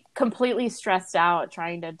being completely stressed out,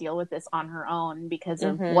 trying to deal with this on her own because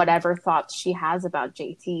of whatever thoughts she has about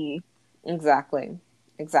JT. Exactly.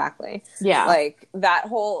 Yeah. Like,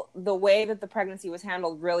 the way that the pregnancy was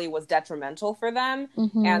handled really was detrimental for them.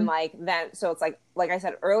 And so it's like I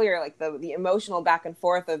said earlier, like the emotional back and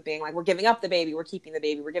forth of being like, we're giving up the baby, we're keeping the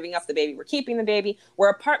baby, we're giving up the baby, we're keeping the baby, we're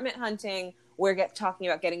apartment hunting, we're talking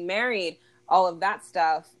about getting married, all of that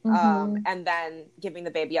stuff. And then giving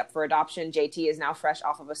the baby up for adoption. JT is now fresh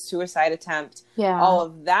off of a suicide attempt. Yeah. All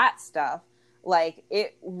of that stuff. Like,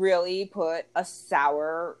 it really put a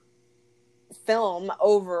sour film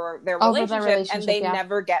over their relationship, and they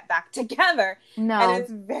never get back together. No. And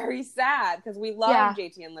it's very sad because we love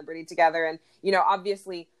JT and Liberty together. And,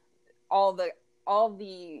 obviously all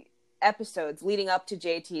the episodes leading up to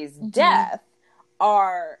JT's death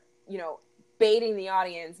are, baiting the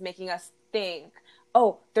audience, making us think,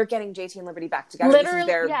 oh, they're getting JT and Liberty back together. This is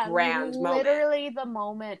their grand moment. Literally the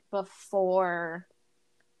moment before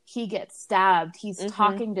he gets stabbed, he's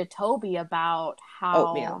talking to Toby about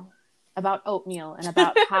oatmeal and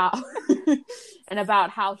about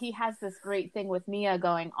how he has this great thing with Mia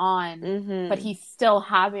going on, but he's still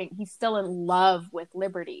in love with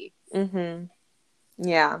Liberty.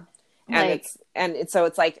 Yeah. And so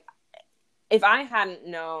it's like, if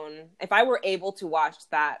I were able to watch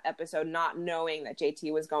that episode not knowing that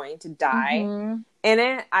JT was going to die in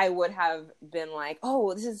it, I would have been like,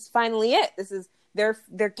 oh, this is finally it. This is, they're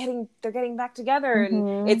getting back together.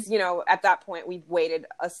 And it's, at that point we've waited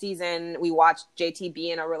a season. We watched JT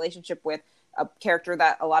be in a relationship with a character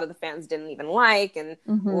that a lot of the fans didn't even like, and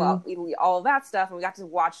all of that stuff. And we got to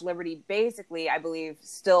watch Liberty basically, I believe,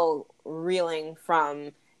 still reeling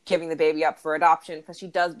from giving the baby up for adoption, because she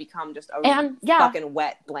does become just a fucking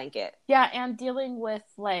wet blanket. Yeah, and dealing with,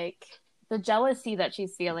 like, the jealousy that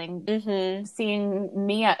she's feeling, seeing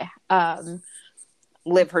Mia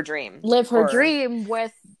live her dream with,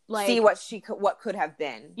 like, see what could have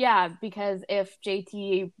been. Yeah, because if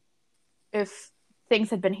things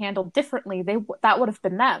had been handled differently, that would have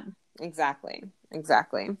been them. Exactly.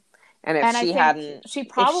 And if she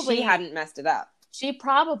hadn't messed it up, she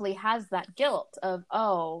probably has that guilt of,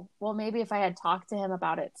 oh, well, maybe if I had talked to him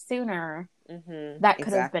about it sooner, that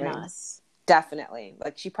could have been us. Definitely.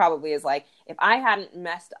 Like, she probably is like, if I hadn't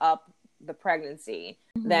messed up the pregnancy,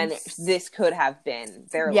 then this could have been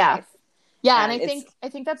their life. Yeah, and I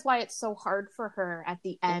think that's why it's so hard for her at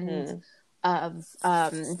the end of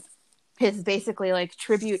his basically, like,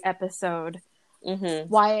 tribute episode.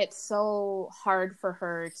 Why it's so hard for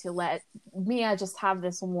her to let Mia just have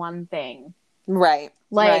this one thing. Right.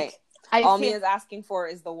 Like, right. All Mia's asking for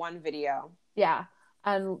is the one video. Yeah.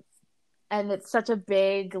 And it's such a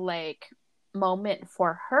big, like, moment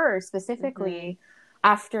for her specifically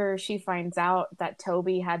after she finds out that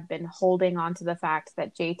Toby had been holding on to the fact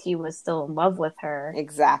that JT was still in love with her.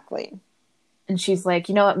 Exactly. And she's like,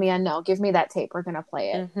 you know what, Mia? No, give me that tape. We're going to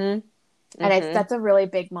play it. And that's a really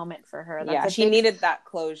big moment for her. She needed that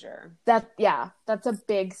closure. That's a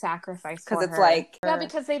big sacrifice for her. Because it's like... Yeah,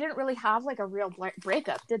 because they didn't really have, like, a real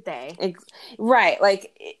breakup, did they? Right.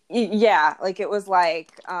 Like, yeah. Like, it was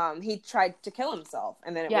like, he tried to kill himself.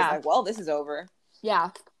 And then it was like, well, this is over.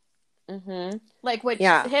 Yeah. Like,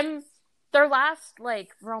 their last,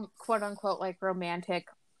 like, quote-unquote, like, romantic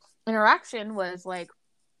interaction was, like,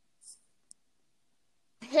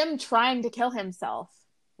 him trying to kill himself.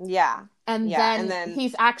 And then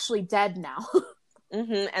he's actually dead now.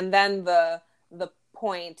 And then the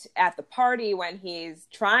point at the party when he's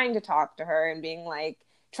trying to talk to her and being like,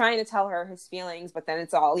 trying to tell her his feelings, but then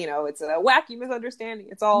it's all, you know, it's a wacky misunderstanding.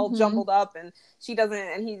 It's all jumbled up, and she doesn't,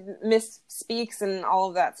 and he misspeaks and all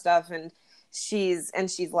of that stuff. And she's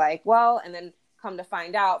like, well, and then come to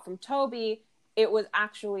find out from Toby, it was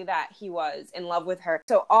actually that he was in love with her.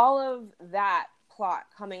 So all of that plot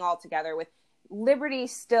coming all together with Liberty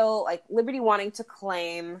still, like, Liberty wanting to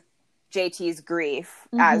claim JT's grief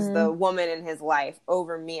as the woman in his life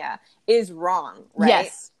over Mia is wrong, right?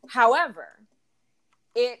 Yes. However,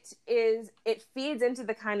 it feeds into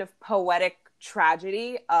the kind of poetic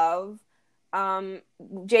tragedy of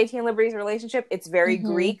JT and Liberty's relationship. It's very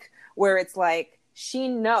Greek, where it's like, she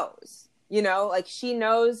knows, you know, like, she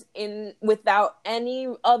knows without any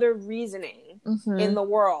other reasoning in the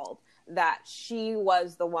world that she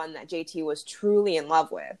was the one that JT was truly in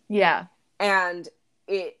love with. Yeah. And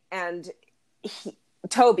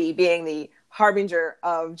Toby being the harbinger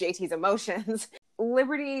of JT's emotions,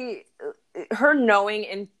 Liberty, her knowing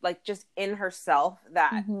in, like, just in herself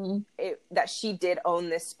that that she did own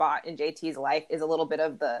this spot in JT's life is a little bit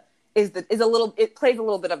of it plays a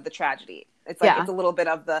little bit of the tragedy. It's like, it's a little bit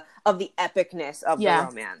of the epicness of the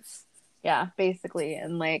romance. Yeah, basically.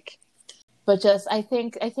 And like, but just, I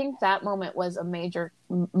think that moment was a major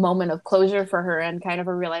moment of closure for her, and kind of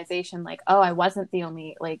a realization, like, oh, I wasn't the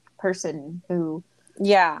only, like, person who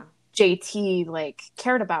JT, like,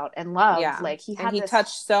 cared about and loved. Like, he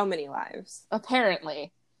touched so many lives,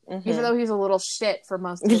 apparently, even though he's a little shit for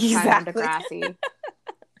most of his time in Degrassi.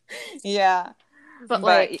 But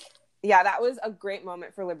like, yeah, that was a great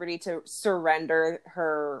moment for Liberty to surrender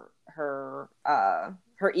her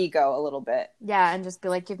ego a little bit. Yeah, and just be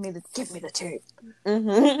like, give me the tape,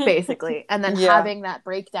 basically. And then having that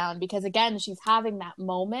breakdown, because again, she's having that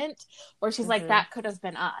moment where she's like, that could have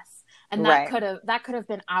been us. And that could have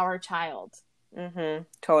been our child.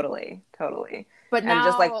 Totally. But now,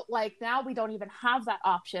 just like now we don't even have that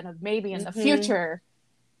option of maybe in the future,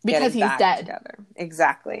 because he's dead. Together.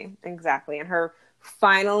 Exactly. And her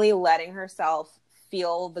finally letting herself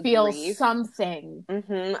feel grief, something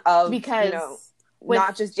of, because, you know,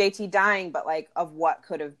 not just JT dying, but like of what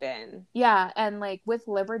could have been. Yeah, and like with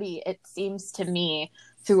Liberty, it seems to me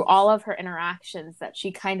through all of her interactions that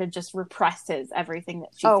she kind of just represses everything that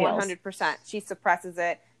she feels. 100%. She suppresses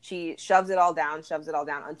it. She shoves it all down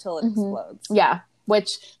until it explodes. Yeah,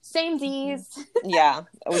 which samesies. Yeah,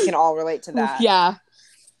 we can all relate to that. Yeah,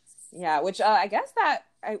 which I guess that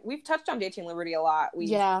we've touched on JT and Liberty a lot.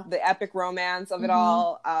 The epic romance of it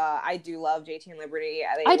all. I do love JT and Liberty.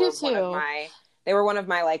 I do too. They were one of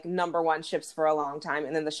my, like, number one ships for a long time,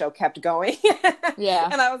 and then the show kept going. Yeah.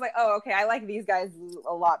 And I was like, oh, okay, I like these guys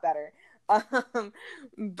a lot better. So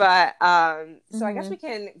I guess we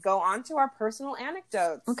can go on to our personal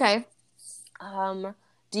anecdotes. Okay.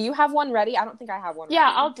 Do you have one ready? I don't think I have one ready.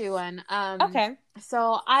 Yeah, I'll do one. Okay.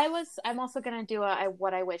 So I'm also going to do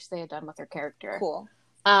what I wish they had done with her character. Cool.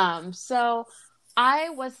 So I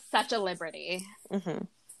was such a Liberty.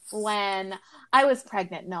 When I was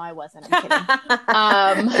pregnant. No, I wasn't.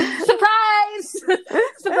 I'm kidding.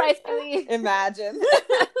 Surprise, Kelly. Imagine.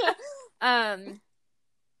 I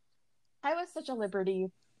was such a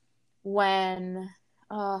Liberty when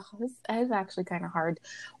this is actually kind of hard.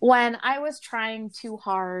 When I was trying too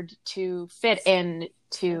hard to fit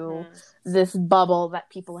into this bubble that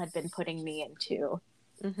people had been putting me into.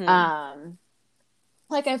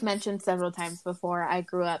 Like I've mentioned several times before, I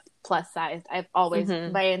grew up plus sized. I've always,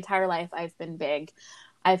 my entire life, I've been big.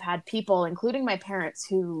 I've had people, including my parents,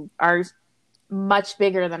 who are much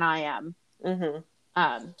bigger than I am.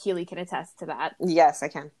 Keely can attest to that. Yes, I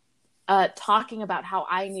can. Talking about how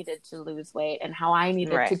I needed to lose weight and how I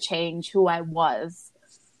needed to change who I was.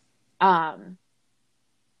 And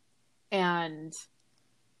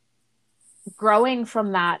growing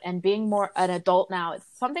from that and being more an adult now, it's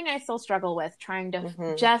something I still struggle with, trying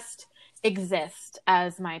to just exist,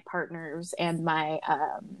 as my partners and my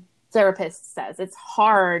therapist says. It's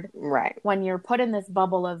hard when you're put in this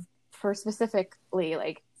bubble of, for specifically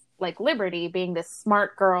like Liberty being this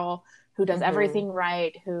smart girl who does everything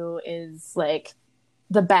right, who is like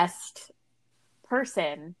the best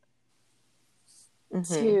person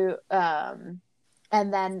to and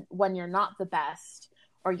then when you're not the best,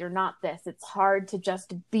 or you're not this, it's hard to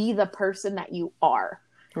just be the person that you are.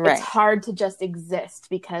 It's hard to just exist,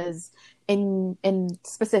 because in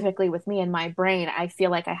specifically with me in my brain, I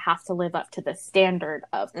feel like I have to live up to the standard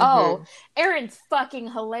of, oh, Erin's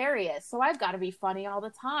fucking hilarious, so I've got to be funny all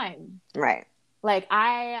the time. Right. Like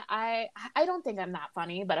I don't think I'm that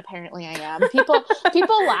funny, but apparently I am. People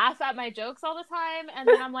laugh at my jokes all the time, and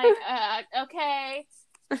then I'm like, okay.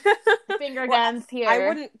 Finger guns here.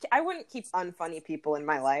 I wouldn't keep unfunny people in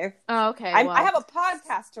my life. Oh, okay. I have a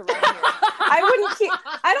podcast to run here.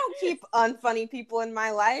 I don't keep unfunny people in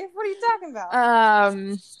my life. What are you talking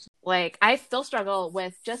about? Like, I still struggle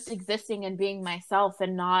with just existing and being myself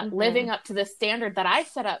and not living up to the standard that I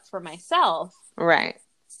set up for myself. Right.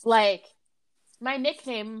 Like, my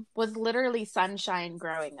nickname was literally Sunshine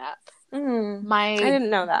growing up. I didn't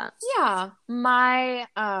know that. Yeah. My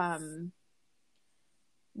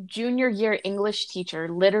junior year English teacher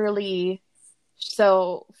literally,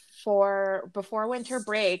 so before winter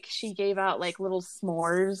break, she gave out like little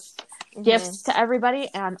s'mores gifts to everybody,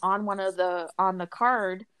 and on the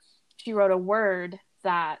card she wrote a word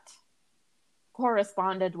that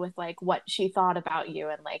corresponded with like what she thought about you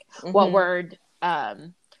and like what word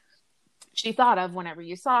she thought of whenever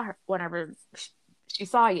she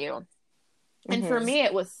saw you. And for me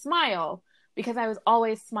it was smile, because I was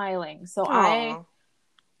always smiling. So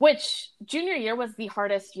which junior year was the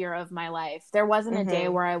hardest year of my life. There wasn't a day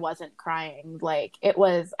where I wasn't crying. Like, I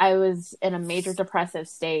was in a major depressive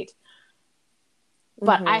state.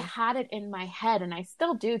 But I had it in my head, and I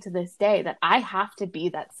still do to this day, that I have to be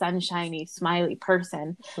that sunshiny, smiley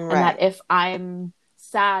person. Right. And that if I'm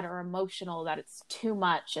sad or emotional, that it's too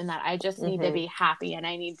much, and that I just need to be happy, and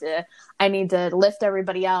I need to lift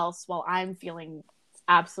everybody else while I'm feeling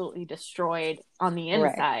absolutely destroyed on the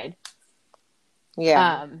inside. Right.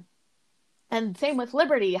 Yeah. And same with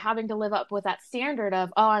Liberty, having to live up with that standard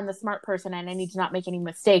of, oh, I'm the smart person and I need to not make any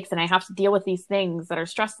mistakes, and I have to deal with these things that are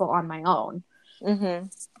stressful on my own.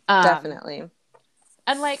 Definitely.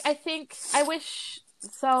 And like, I wish,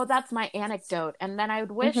 so that's my anecdote. And then I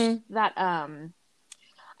would wish that,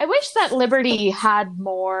 I wish that Liberty had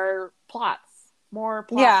more plots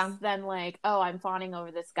than like, oh, I'm fawning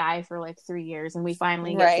over this guy for like 3 years and we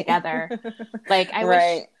finally get together. Like,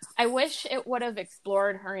 I wish it would have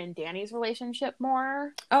explored her and Danny's relationship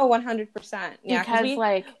more. Oh, 100%. Yeah,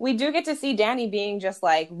 because we do get to see Danny being just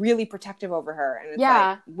like really protective over her, and it's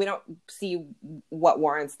like we don't see what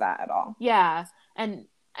warrants that at all. Yeah, and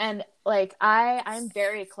like I'm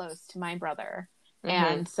very close to my brother.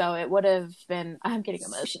 And so it would have been, I'm getting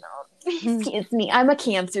emotional. Excuse me. I'm a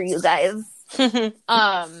Cancer, you guys.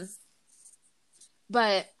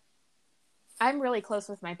 But I'm really close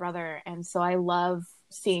with my brother, and so I love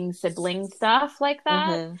seeing sibling stuff like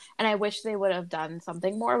that. And I wish they would have done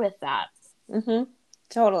something more with that.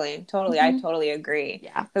 Totally. I totally agree.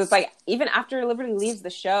 Yeah. Because it's like, even after Liberty leaves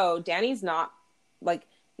the show, Danny's not, like,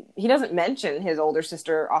 he doesn't mention his older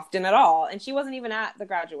sister often at all, and she wasn't even at the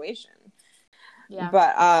graduation. Yeah.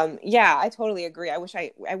 But I totally agree. I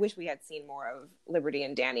wish we had seen more of Liberty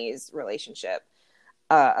and Danny's relationship,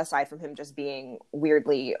 aside from him just being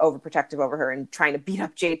weirdly overprotective over her and trying to beat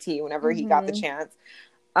up JT whenever he got the chance.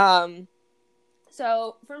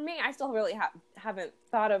 So for me, I still really haven't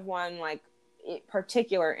thought of one like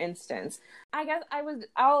particular instance. I guess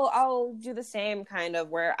I'll do the same kind of,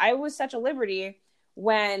 where I was such a Liberty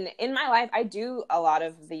when in my life I do a lot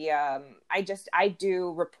of the I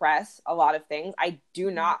do repress a lot of things. I do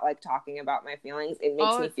not like talking about my feelings. It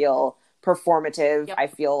makes me feel performative. I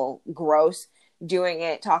feel gross doing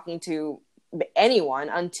it, talking to anyone,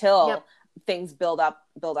 until things build up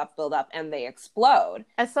and they explode.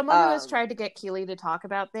 As someone who has tried to get Keely to talk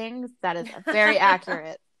about things, that is very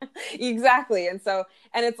accurate. Exactly. And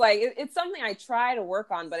it's like it's something I try to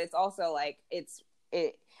work on, but it's also like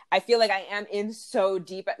I feel like I am in so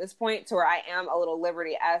deep at this point to where I am a little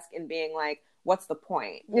Liberty-esque in being like, what's the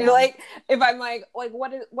point? Yeah. Like, if I'm like,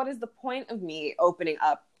 what is the point of me opening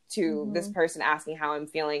up to this person, asking how I'm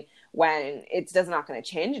feeling, when it's not going to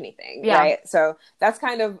change anything, right? So that's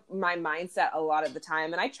kind of my mindset a lot of the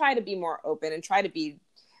time. And I try to be more open and try to be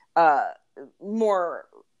more,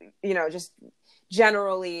 just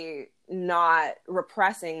generally not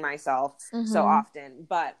repressing myself so often.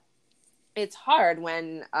 But it's hard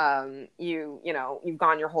when you've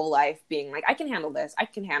gone your whole life being like, I can handle this, and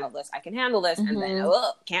then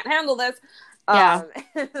can't handle this.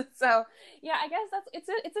 So yeah, I guess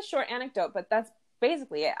it's a short anecdote, but that's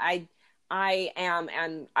basically it. I am,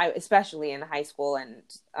 and I especially in high school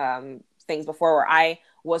and things before, where I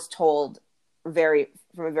was told from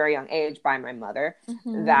a very young age by my mother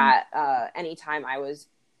that anytime I was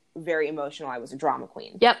very emotional, I was a drama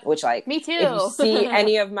queen. Yep. Which, like, me too. If you see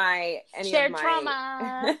any of my shared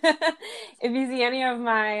trauma, if you see any of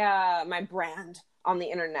my my brand on the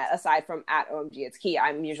internet, aside from at OMG It's Key,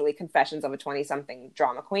 I'm usually Confessions of a 20-something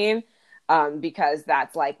drama queen, because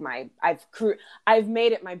that's like I've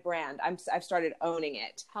made it my brand. I've started owning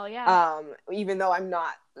it. Hell yeah. Even though I'm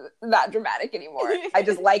not that dramatic anymore. I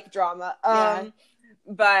just like drama.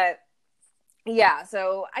 But Yeah,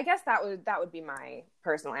 so I guess that would be my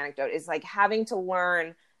personal anecdote, is like having to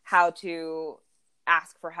learn how to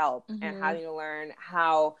ask for help and having to learn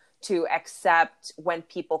how to accept when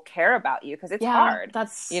people care about you, because it's hard.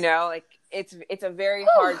 That's, you know, like it's a very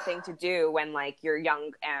hard thing to do when like you're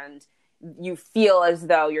young and you feel as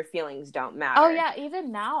though your feelings don't matter. Oh yeah,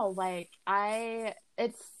 even now, like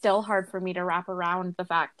it's still hard for me to wrap around the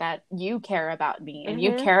fact that you care about me and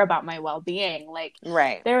you care about my well-being. Like,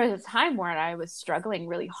 right. There was a time where I was struggling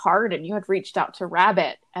really hard and you had reached out to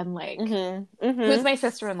Rabbit and like, who's my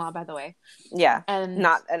sister-in-law, by the way. Yeah. And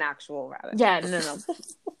not an actual rabbit. Yeah, no.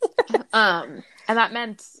 And that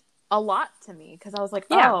meant a lot to me, because I was like,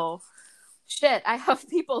 oh shit, I have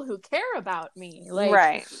people who care about me. Like,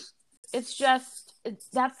 right. It's just,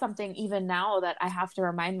 that's something even now that I have to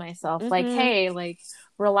remind myself, like, hey, like,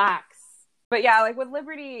 relax. But yeah, like with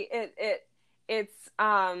Liberty, it's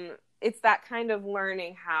that kind of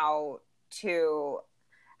learning how to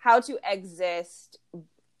exist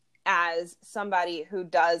as somebody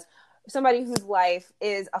whose life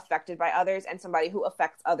is affected by others and somebody who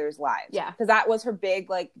affects others' lives. Yeah. Because that was her big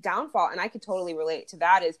like downfall. And I could totally relate to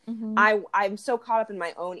that, is I'm so caught up in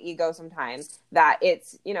my own ego sometimes that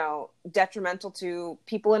it's, you know, detrimental to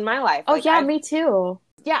people in my life. Oh, like, yeah, me too.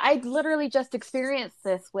 Yeah, I literally just experienced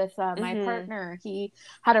this with my partner. He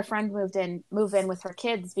had a friend move in with her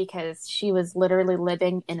kids because she was literally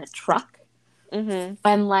living in a truck.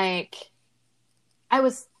 And like, I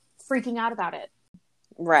was freaking out about it.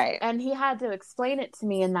 Right. And he had to explain it to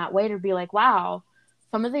me in that way, to be like, wow,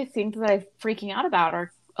 some of these things that I'm freaking out about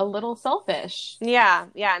are a little selfish. Yeah.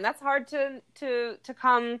 Yeah. And that's hard to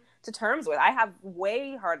come to terms with. I have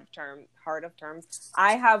way I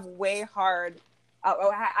have a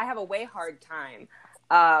way hard time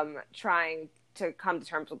trying to come to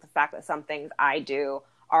terms with the fact that some things I do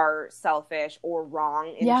are selfish or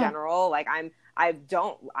wrong in general. Like I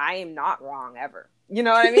am not wrong ever. You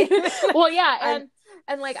know what I mean? Well, yeah.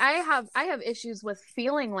 And like, I have issues with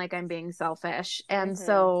feeling like I'm being selfish. And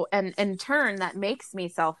so, and in turn, that makes me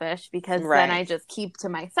selfish, because then I just keep to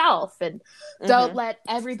myself and don't let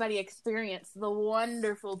everybody experience the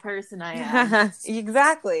wonderful person I am.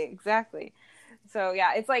 Exactly. So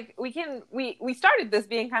yeah, it's like we started this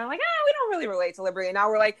being kind of like, we don't really relate to Liberty, and now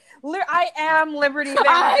we're like, I am Liberty Van Zandt.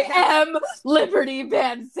 I am Liberty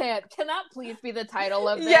Van Zandt. Can that please be the title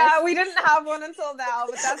of this? Yeah, we didn't have one until now,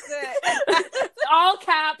 but that's it. All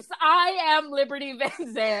caps, I am Liberty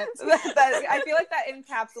Van Zandt. I feel like that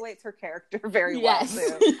encapsulates her character very well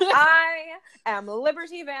too. I am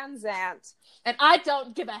Liberty Van Zandt, and I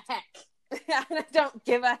don't give a heck. Yeah, and I don't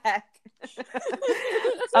give a heck.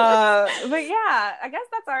 But yeah, I guess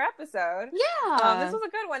that's our episode. Yeah. This was a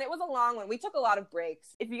good one. It was a long one. We took a lot of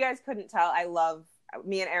breaks. If you guys couldn't tell,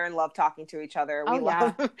 me and Erin love talking to each other.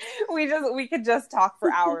 We could just talk for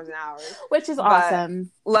hours and hours. Which is awesome.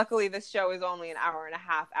 Luckily this show is only an hour and a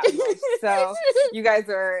half at most. So you guys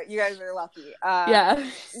are lucky. Yeah.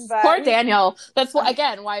 But poor Daniel. That's why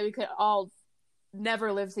we could all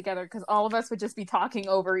never live together, because all of us would just be talking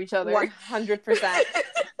over each other. 100%.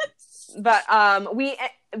 But we,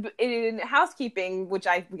 in housekeeping, which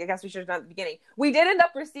I guess we should have done at the beginning, we did end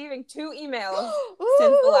up receiving 2 emails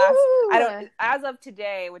since the last. As of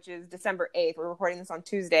today, which is December 8th, we're recording this on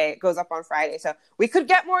Tuesday. It goes up on Friday, so we could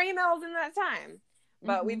get more emails in that time.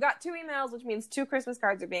 But we've got 2 emails, which means 2 Christmas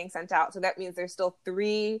cards are being sent out. So that means there's still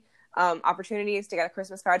 3 opportunities to get a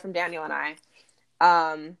Christmas card from Daniel and I.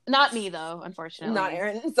 Not me though, unfortunately. Not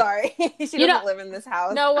Erin. Sorry. She doesn't live in this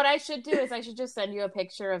house. No, what I should do is I should just send you a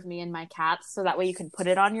picture of me and my cats, so that way you can put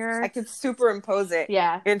it on your... I could superimpose it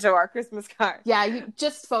into our Christmas card. Yeah, you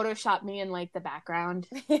just Photoshop me in like the background.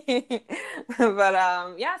 But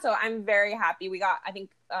yeah, so I'm very happy. We got, I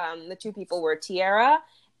think the 2 people were Tiara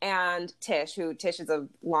and Tish, Tish is a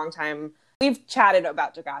long time... We've chatted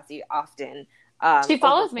about Degrassi often. She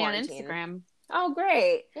follows me on Instagram. Oh,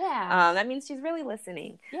 great. Yeah. That means she's really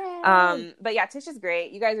listening. Yeah. But yeah, Tish is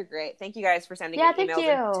great. You guys are great. Thank you guys for sending in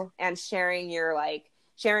emails and sharing your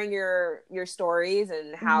stories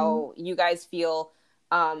and how you guys feel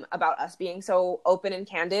about us being so open and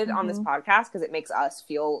candid on this podcast, because it makes us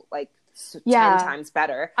feel like 10 times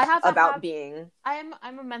better being. I'm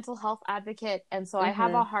a mental health advocate, and so I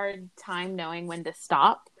have a hard time knowing when to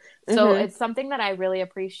stop. So it's something that I really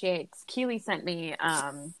appreciate. Keely sent me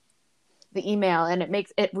the email, and it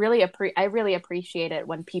makes it really I really appreciate it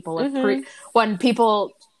when people when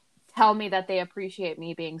people tell me that they appreciate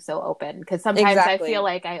me being so open, because sometimes I feel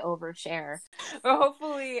like I overshare. Well,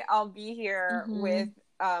 hopefully I'll be here with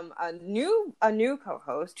a new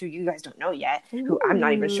co-host who you guys don't know yet, who I'm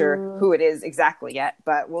not even sure who it is exactly yet,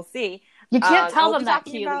 but we'll see. You can't tell them that,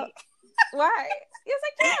 Keely. Why? Yes,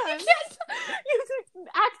 I can. You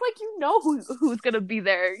act like you know who's gonna be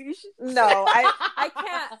there. You should... No, I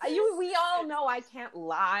can't. We all know I can't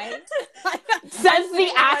lie. Says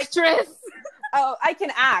the actress. Oh, I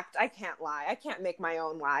can act. I can't lie. I can't make my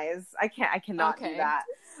own lies. I cannot do that.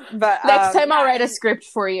 But next time I'll write a script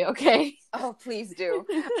for you, okay? Oh, please do.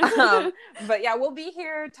 But yeah, we'll be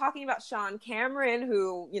here talking about Sean Cameron,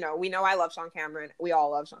 who, we know I love Sean Cameron. We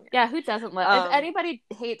all love Sean Cameron. Yeah, who doesn't love? If anybody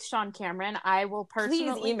hates Sean Cameron, I will personally...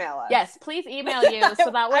 Please email us. Yes, please email you,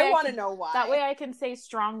 so that way I want to know why. That way I can say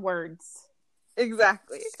strong words.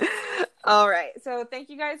 Exactly. All right. So thank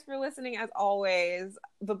you guys for listening as always.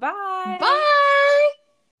 Bye-bye. Bye!